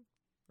wedding.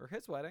 Or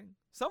his wedding.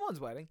 Someone's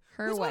wedding.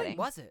 Her Whose wedding.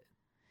 was it?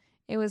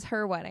 It was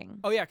her wedding.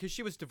 Oh, yeah, because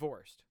she was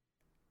divorced.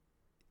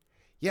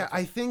 Yeah,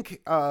 I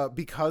think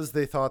because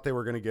they thought they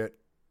were going to get,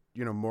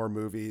 more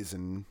movies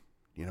and,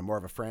 more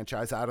of a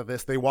franchise out of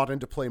this, they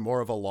wanted to play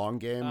more of a long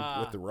game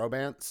with the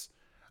romance.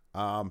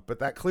 But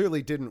that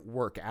clearly didn't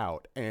work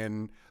out.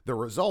 And the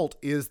result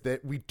is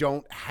that we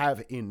don't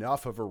have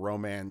enough of a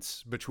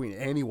romance between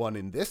anyone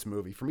in this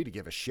movie for me to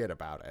give a shit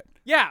about it.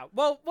 Yeah,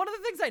 well, one of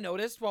the things I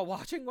noticed while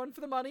watching One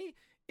for the Money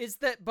is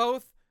that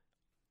both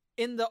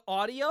in the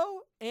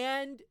audio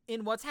and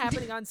in what's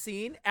happening on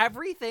scene,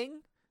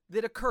 everything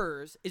that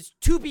occurs is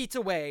 2 beats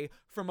away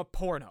from a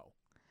porno.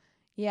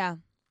 Yeah.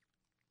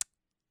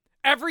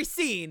 Every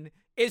scene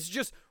is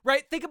just,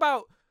 right? Think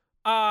about,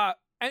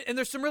 and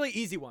there's some really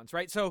easy ones,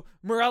 right? So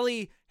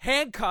Morelli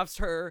handcuffs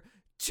her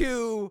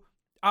to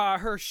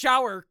her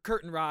shower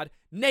curtain rod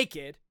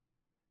naked,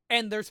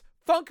 and there's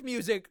funk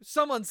music,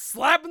 someone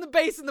slapping the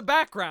bass in the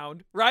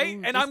background, right?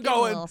 Ooh, and just I'm give him a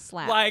going little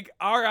slap. like,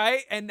 all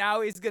right, and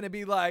now he's going to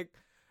be like,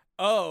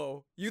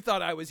 oh, you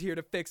thought I was here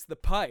to fix the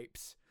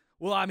pipes.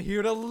 Well, I'm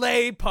here to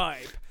lay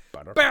pipe.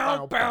 Bow,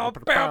 bow, bow,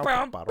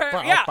 bow,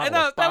 bow. Yeah, and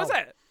that was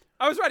it.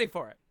 I was ready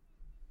for it.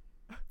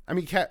 I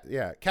mean,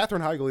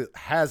 Katherine Heigl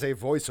has a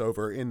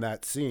voiceover in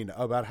that scene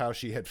about how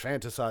she had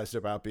fantasized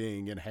about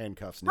being in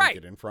handcuffs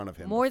naked in front of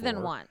him More before.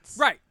 than once.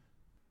 Right.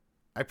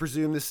 I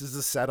presume this is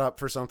a setup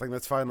for something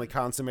that's finally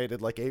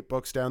consummated like 8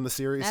 books down the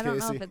series, I don't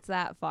Casey. know if it's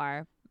that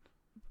far.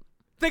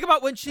 Think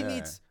about when she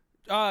meets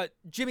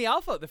Jimmy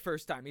Alpha the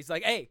first time. He's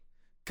like, hey,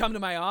 come to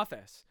my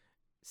office.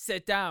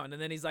 Sit down.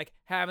 And then he's like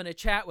having a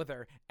chat with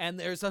her. And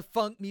there's a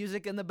funk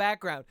music in the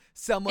background.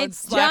 Someone's It's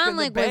slapping John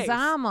the bass.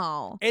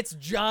 Leguizamo. It's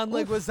John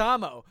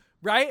Leguizamo,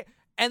 right?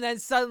 And then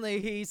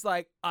suddenly he's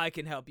like, I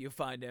can help you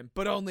find him,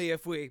 but only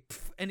if we...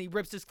 And he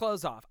rips his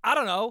clothes off. I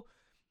don't know.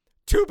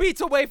 2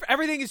 beats away.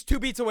 Everything is 2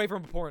 beats away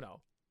from a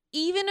porno.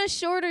 Even a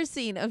shorter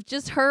scene of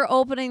just her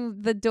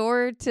opening the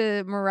door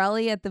to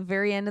Morelli at the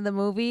very end of the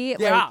movie.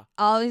 Yeah.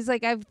 Like, he's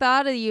like, I've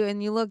thought of you.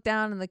 And you look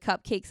down and the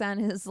cupcake's on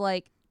his,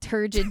 like,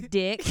 turgid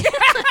dick.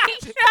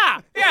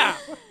 Yeah.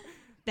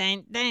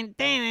 Dang, dang,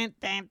 dang,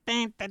 dang,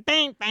 dang, dang,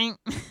 dang, dang.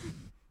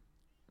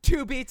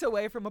 2 beats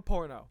away from a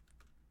porno.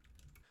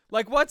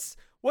 Like, what's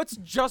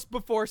just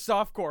before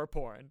softcore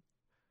porn?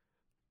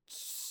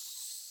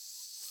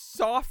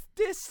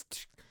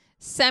 Softest?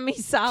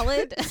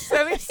 Semi-solid.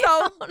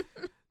 Semi-solid?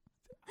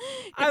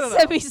 I don't know.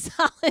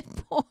 Semi-solid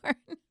porn.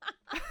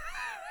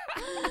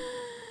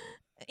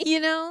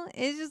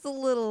 It's just a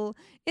little,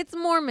 it's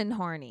Mormon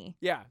horny.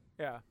 Yeah.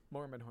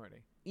 Mormon horny.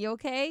 You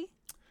okay?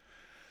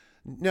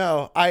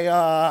 No,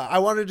 I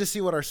wanted to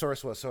see what our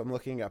source was, so I'm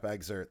looking up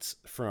excerpts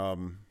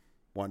from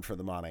One for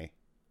the Money.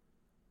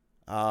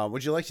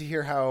 Would you like to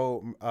hear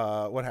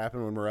how what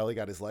happened when Morelli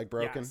got his leg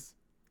broken?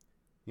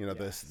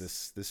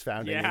 Yes. This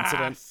founding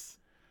incident.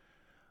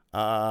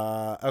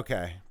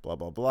 Okay. Blah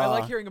blah blah. I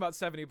like hearing about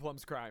 70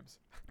 Plum's crimes.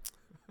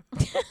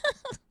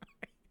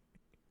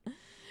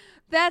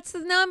 That's the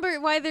number.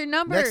 Why they're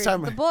numbered. Next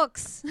time- The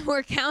books.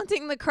 We're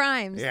counting the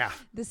crimes. Yeah.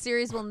 The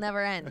series will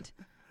never end.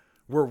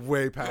 We're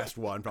way past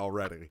 1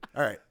 already.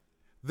 All right.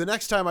 The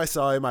next time I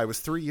saw him, I was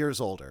 3 years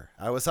older.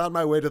 I was on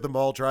my way to the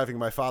mall driving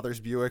my father's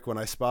Buick when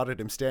I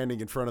spotted him standing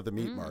in front of the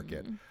meat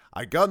market.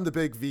 I gunned the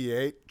big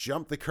V8,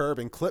 jumped the curb,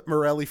 and clipped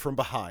Morelli from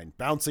behind,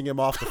 bouncing him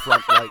off the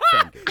front right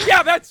fender.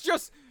 Yeah, that's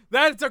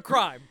a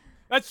crime.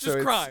 That's just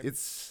crime.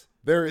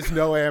 There is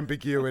no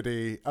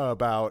ambiguity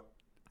about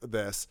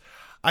this.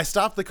 I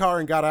stopped the car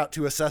and got out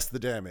to assess the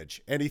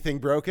damage. Anything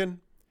broken?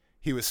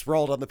 He was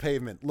sprawled on the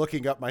pavement,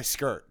 looking up my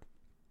skirt.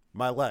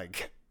 My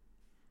leg.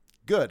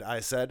 Good, I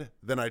said.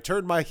 Then I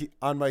turned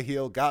on my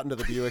heel, got into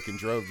the Buick, and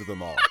drove to the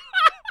mall.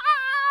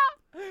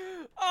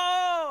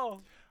 Oh!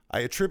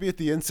 I attribute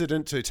the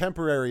incident to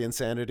temporary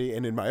insanity,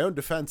 and in my own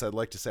defense, I'd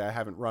like to say I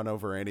haven't run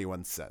over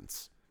anyone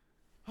since.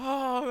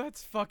 Oh,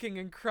 that's fucking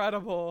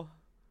incredible.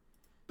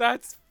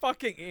 That's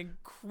fucking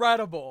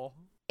incredible.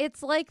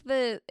 It's like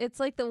the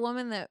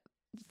woman that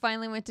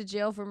finally went to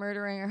jail for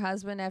murdering her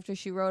husband after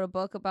she wrote a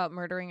book about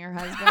murdering her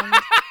husband.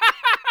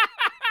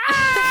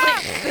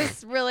 Like,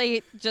 this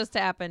really just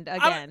happened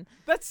again.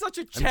 That's such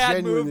a I'm Chad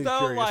genuinely move, though.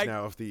 curious Like,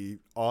 now if the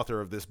author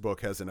of this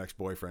book has an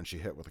ex-boyfriend she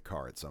hit with a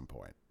car at some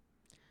point.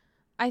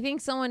 I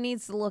think someone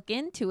needs to look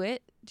into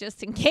it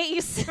just in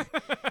case.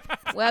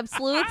 Web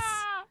sleuths?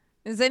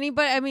 Is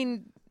anybody? I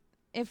mean,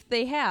 if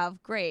they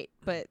have, great.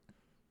 But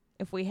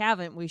if we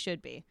haven't, we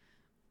should be.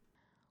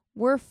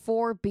 We're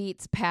 4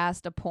 beats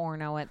past a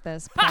porno at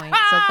this point.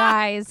 So,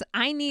 guys,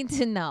 I need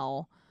to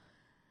know.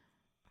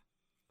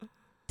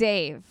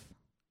 Dave.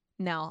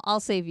 No, I'll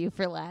save you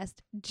for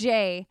last.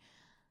 Jay.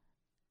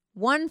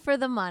 One for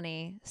the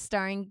Money,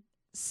 starring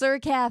Sir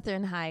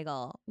Katherine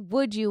Heigl.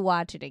 Would you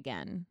watch it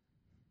again?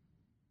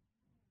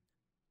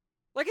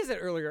 like I said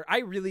earlier, I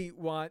really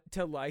want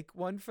to like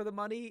One for the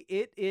Money.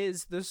 It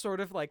is the sort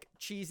of like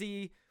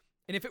cheesy,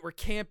 and if it were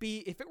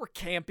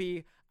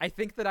campy, I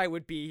think that I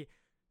would be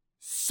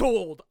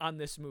sold on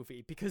this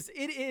movie because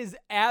it is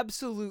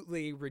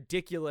absolutely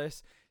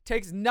ridiculous,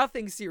 takes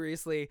nothing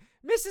seriously,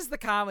 misses the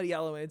comedy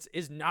elements,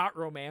 is not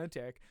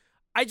romantic.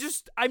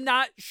 I'm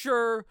not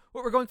sure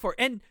what we're going for.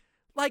 And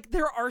like,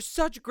 there are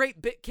such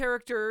great bit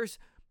characters,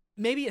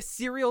 maybe a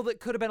serial that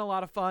could have been a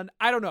lot of fun.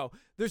 I don't know.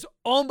 There's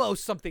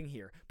almost something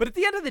here. But at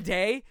the end of the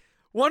day,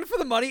 One for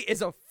the Money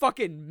is a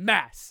fucking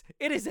mess.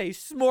 It is a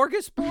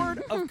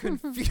smorgasbord of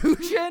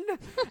confusion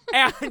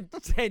and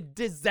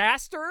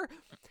disaster.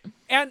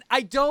 And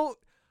I do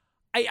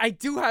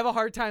have a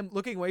hard time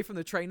looking away from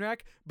the train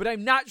wreck, but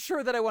I'm not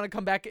sure that I want to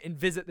come back and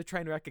visit the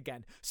train wreck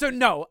again. So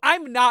no,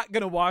 I'm not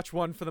going to watch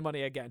One for the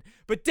Money again.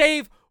 But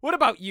Dave, what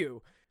about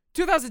you?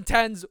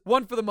 2010's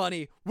One for the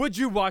Money. Would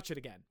you watch it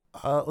again?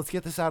 Let's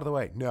get this out of the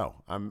way.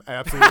 No, I'm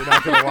absolutely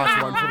not going to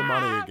watch One for the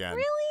Money again.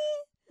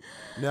 Really?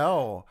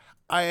 No.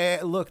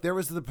 Look, there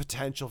was the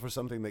potential for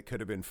something that could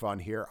have been fun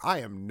here. I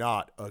am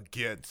not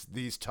against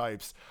these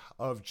types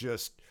of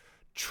just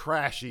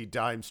trashy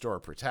dime store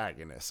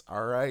protagonists,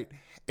 all right?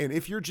 And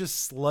if you're just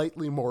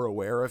slightly more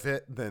aware of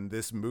it than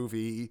this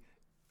movie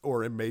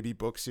or maybe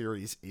book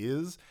series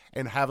is,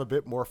 and have a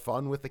bit more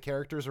fun with the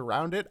characters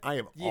around it, I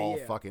am all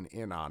fucking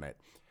in on it.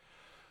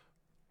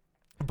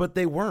 But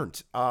they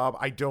weren't.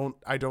 I don't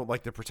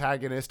like the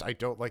protagonist. I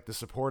don't like the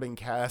supporting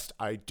cast.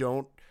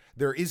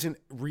 There isn't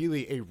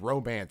really a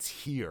romance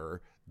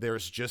here.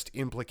 There's just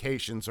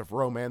implications of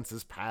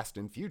romances past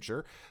and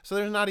future. So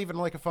there's not even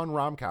like a fun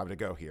rom-com to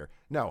go here.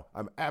 No,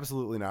 I'm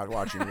absolutely not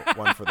watching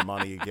One for the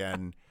Money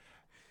again.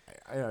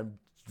 I'm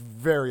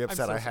very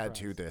upset I had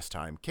to this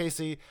time.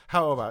 Casey,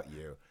 how about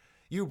you?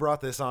 You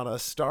brought this on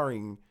us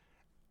starring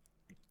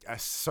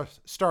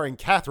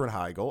Katherine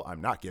Heigl.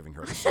 I'm not giving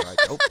her the star. I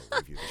don't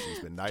believe you that she's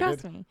been knighted.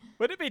 Trust me.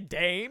 Would it be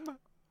Dame?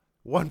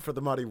 One for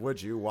the Money.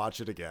 Would you watch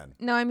it again?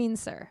 No, I mean,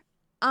 sir.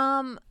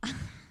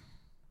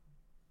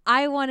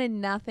 I wanted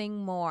nothing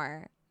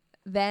more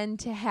than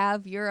to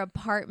have your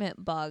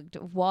apartment bugged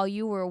while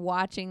you were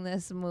watching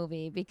this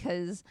movie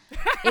because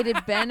it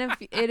had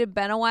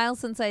been a while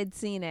since I'd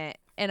seen it,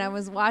 and I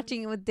was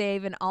watching it with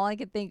Dave, and all I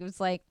could think was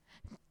like,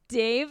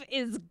 Dave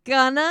is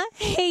gonna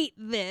hate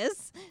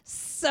this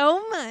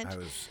so much.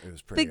 It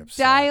was pretty upset.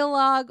 The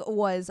dialogue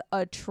was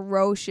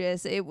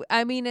atrocious.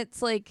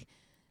 It's like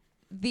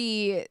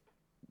the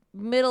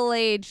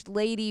middle-aged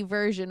lady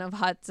version of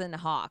Hudson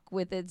Hawk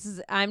with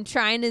its I'm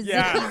trying to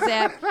zippy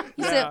zap.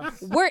 He said,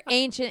 we're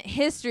ancient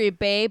history,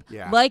 babe,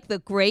 like the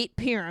Great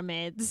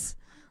Pyramids.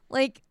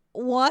 Like,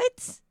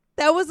 what?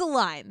 That was a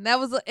line.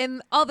 That was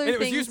and other and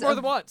things. It was used more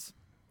than once.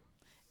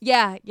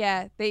 Yeah.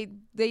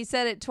 They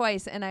said it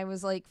twice, and I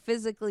was like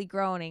physically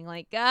groaning,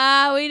 like,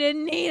 we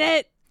didn't need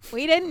it.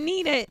 We didn't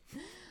need it.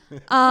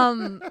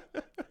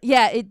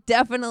 Yeah, it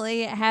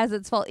definitely has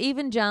its fault.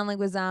 Even John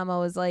Leguizamo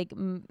was like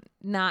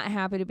not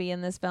happy to be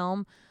in this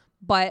film,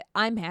 but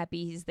I'm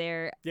happy he's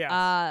there.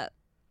 Yeah.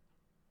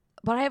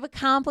 But I have a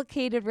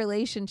complicated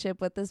relationship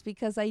with this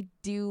because I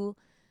do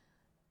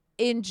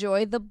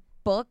enjoy the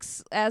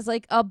books as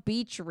like a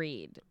beach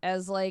read,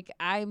 as like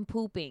I'm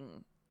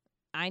pooping,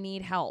 I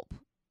need help.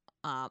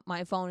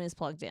 My phone is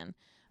plugged in.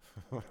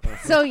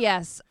 So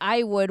yes,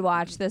 I would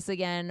watch this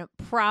again,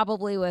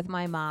 probably with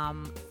my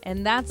mom.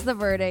 And that's the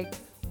verdict.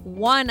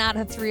 1 out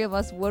of 3 of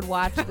us would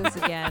watch this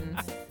again.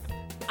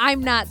 I'm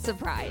not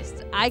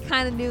surprised. I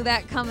kind of knew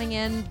that coming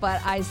in,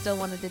 but I still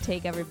wanted to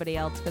take everybody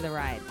else for the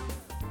ride.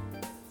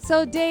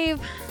 So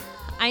Dave,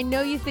 I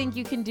know you think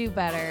you can do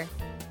better.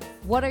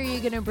 What are you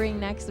going to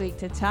bring next week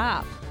to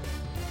top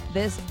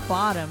this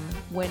bottom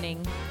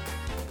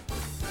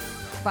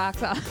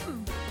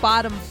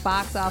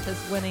box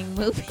office winning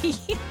movie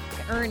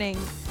earning?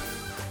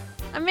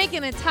 I'm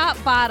making a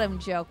top-bottom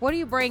joke. What are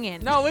you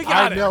bringing? No, we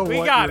got I it. know we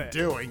what got you're it.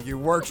 doing. You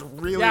worked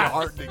really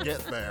hard to get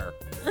there.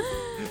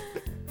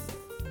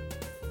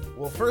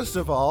 Well, first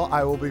of all,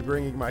 I will be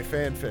bringing my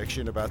fan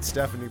fiction about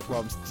Stephanie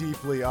Plum's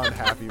deeply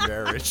unhappy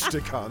marriage to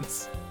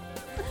Cunts.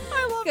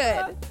 I love Good.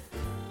 that.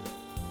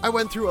 I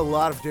went through a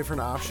lot of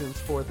different options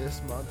for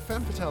this month.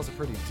 Femme Fatale is a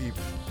pretty deep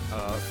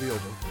field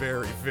of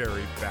very,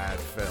 very bad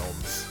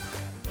films.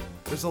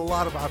 There's a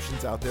lot of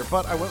options out there,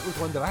 but I went with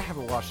one that I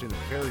haven't watched in a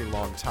very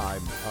long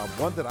time.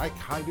 One that I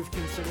kind of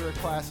consider a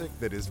classic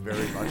that is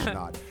very much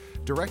not.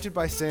 Directed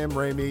by Sam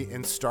Raimi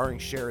and starring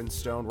Sharon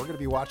Stone, we're going to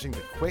be watching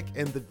The Quick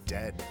and the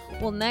Dead.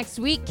 Well, next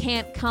week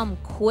can't come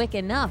quick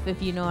enough,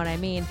 if you know what I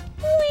mean.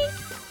 Wink.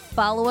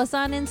 Follow us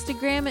on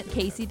Instagram at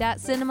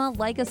casey.cinema.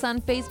 Like us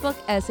on Facebook,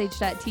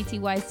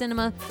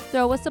 sh.ttycinema.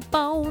 Throw us a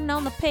bone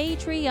on the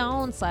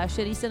Patreon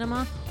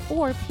 /shittycinema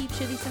or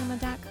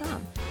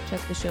peepshittycinema.com.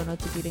 Check the show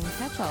notes if you didn't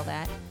catch all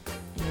that.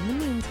 And in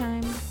the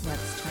meantime,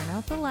 let's turn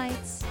out the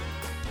lights.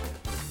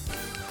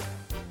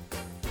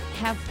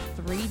 Have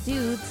 3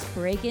 dudes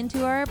break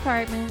into our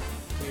apartment.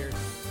 Weird.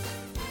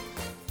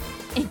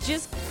 And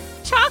just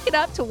chalk it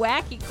up to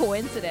wacky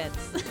coincidence.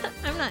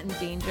 I'm not in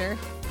danger.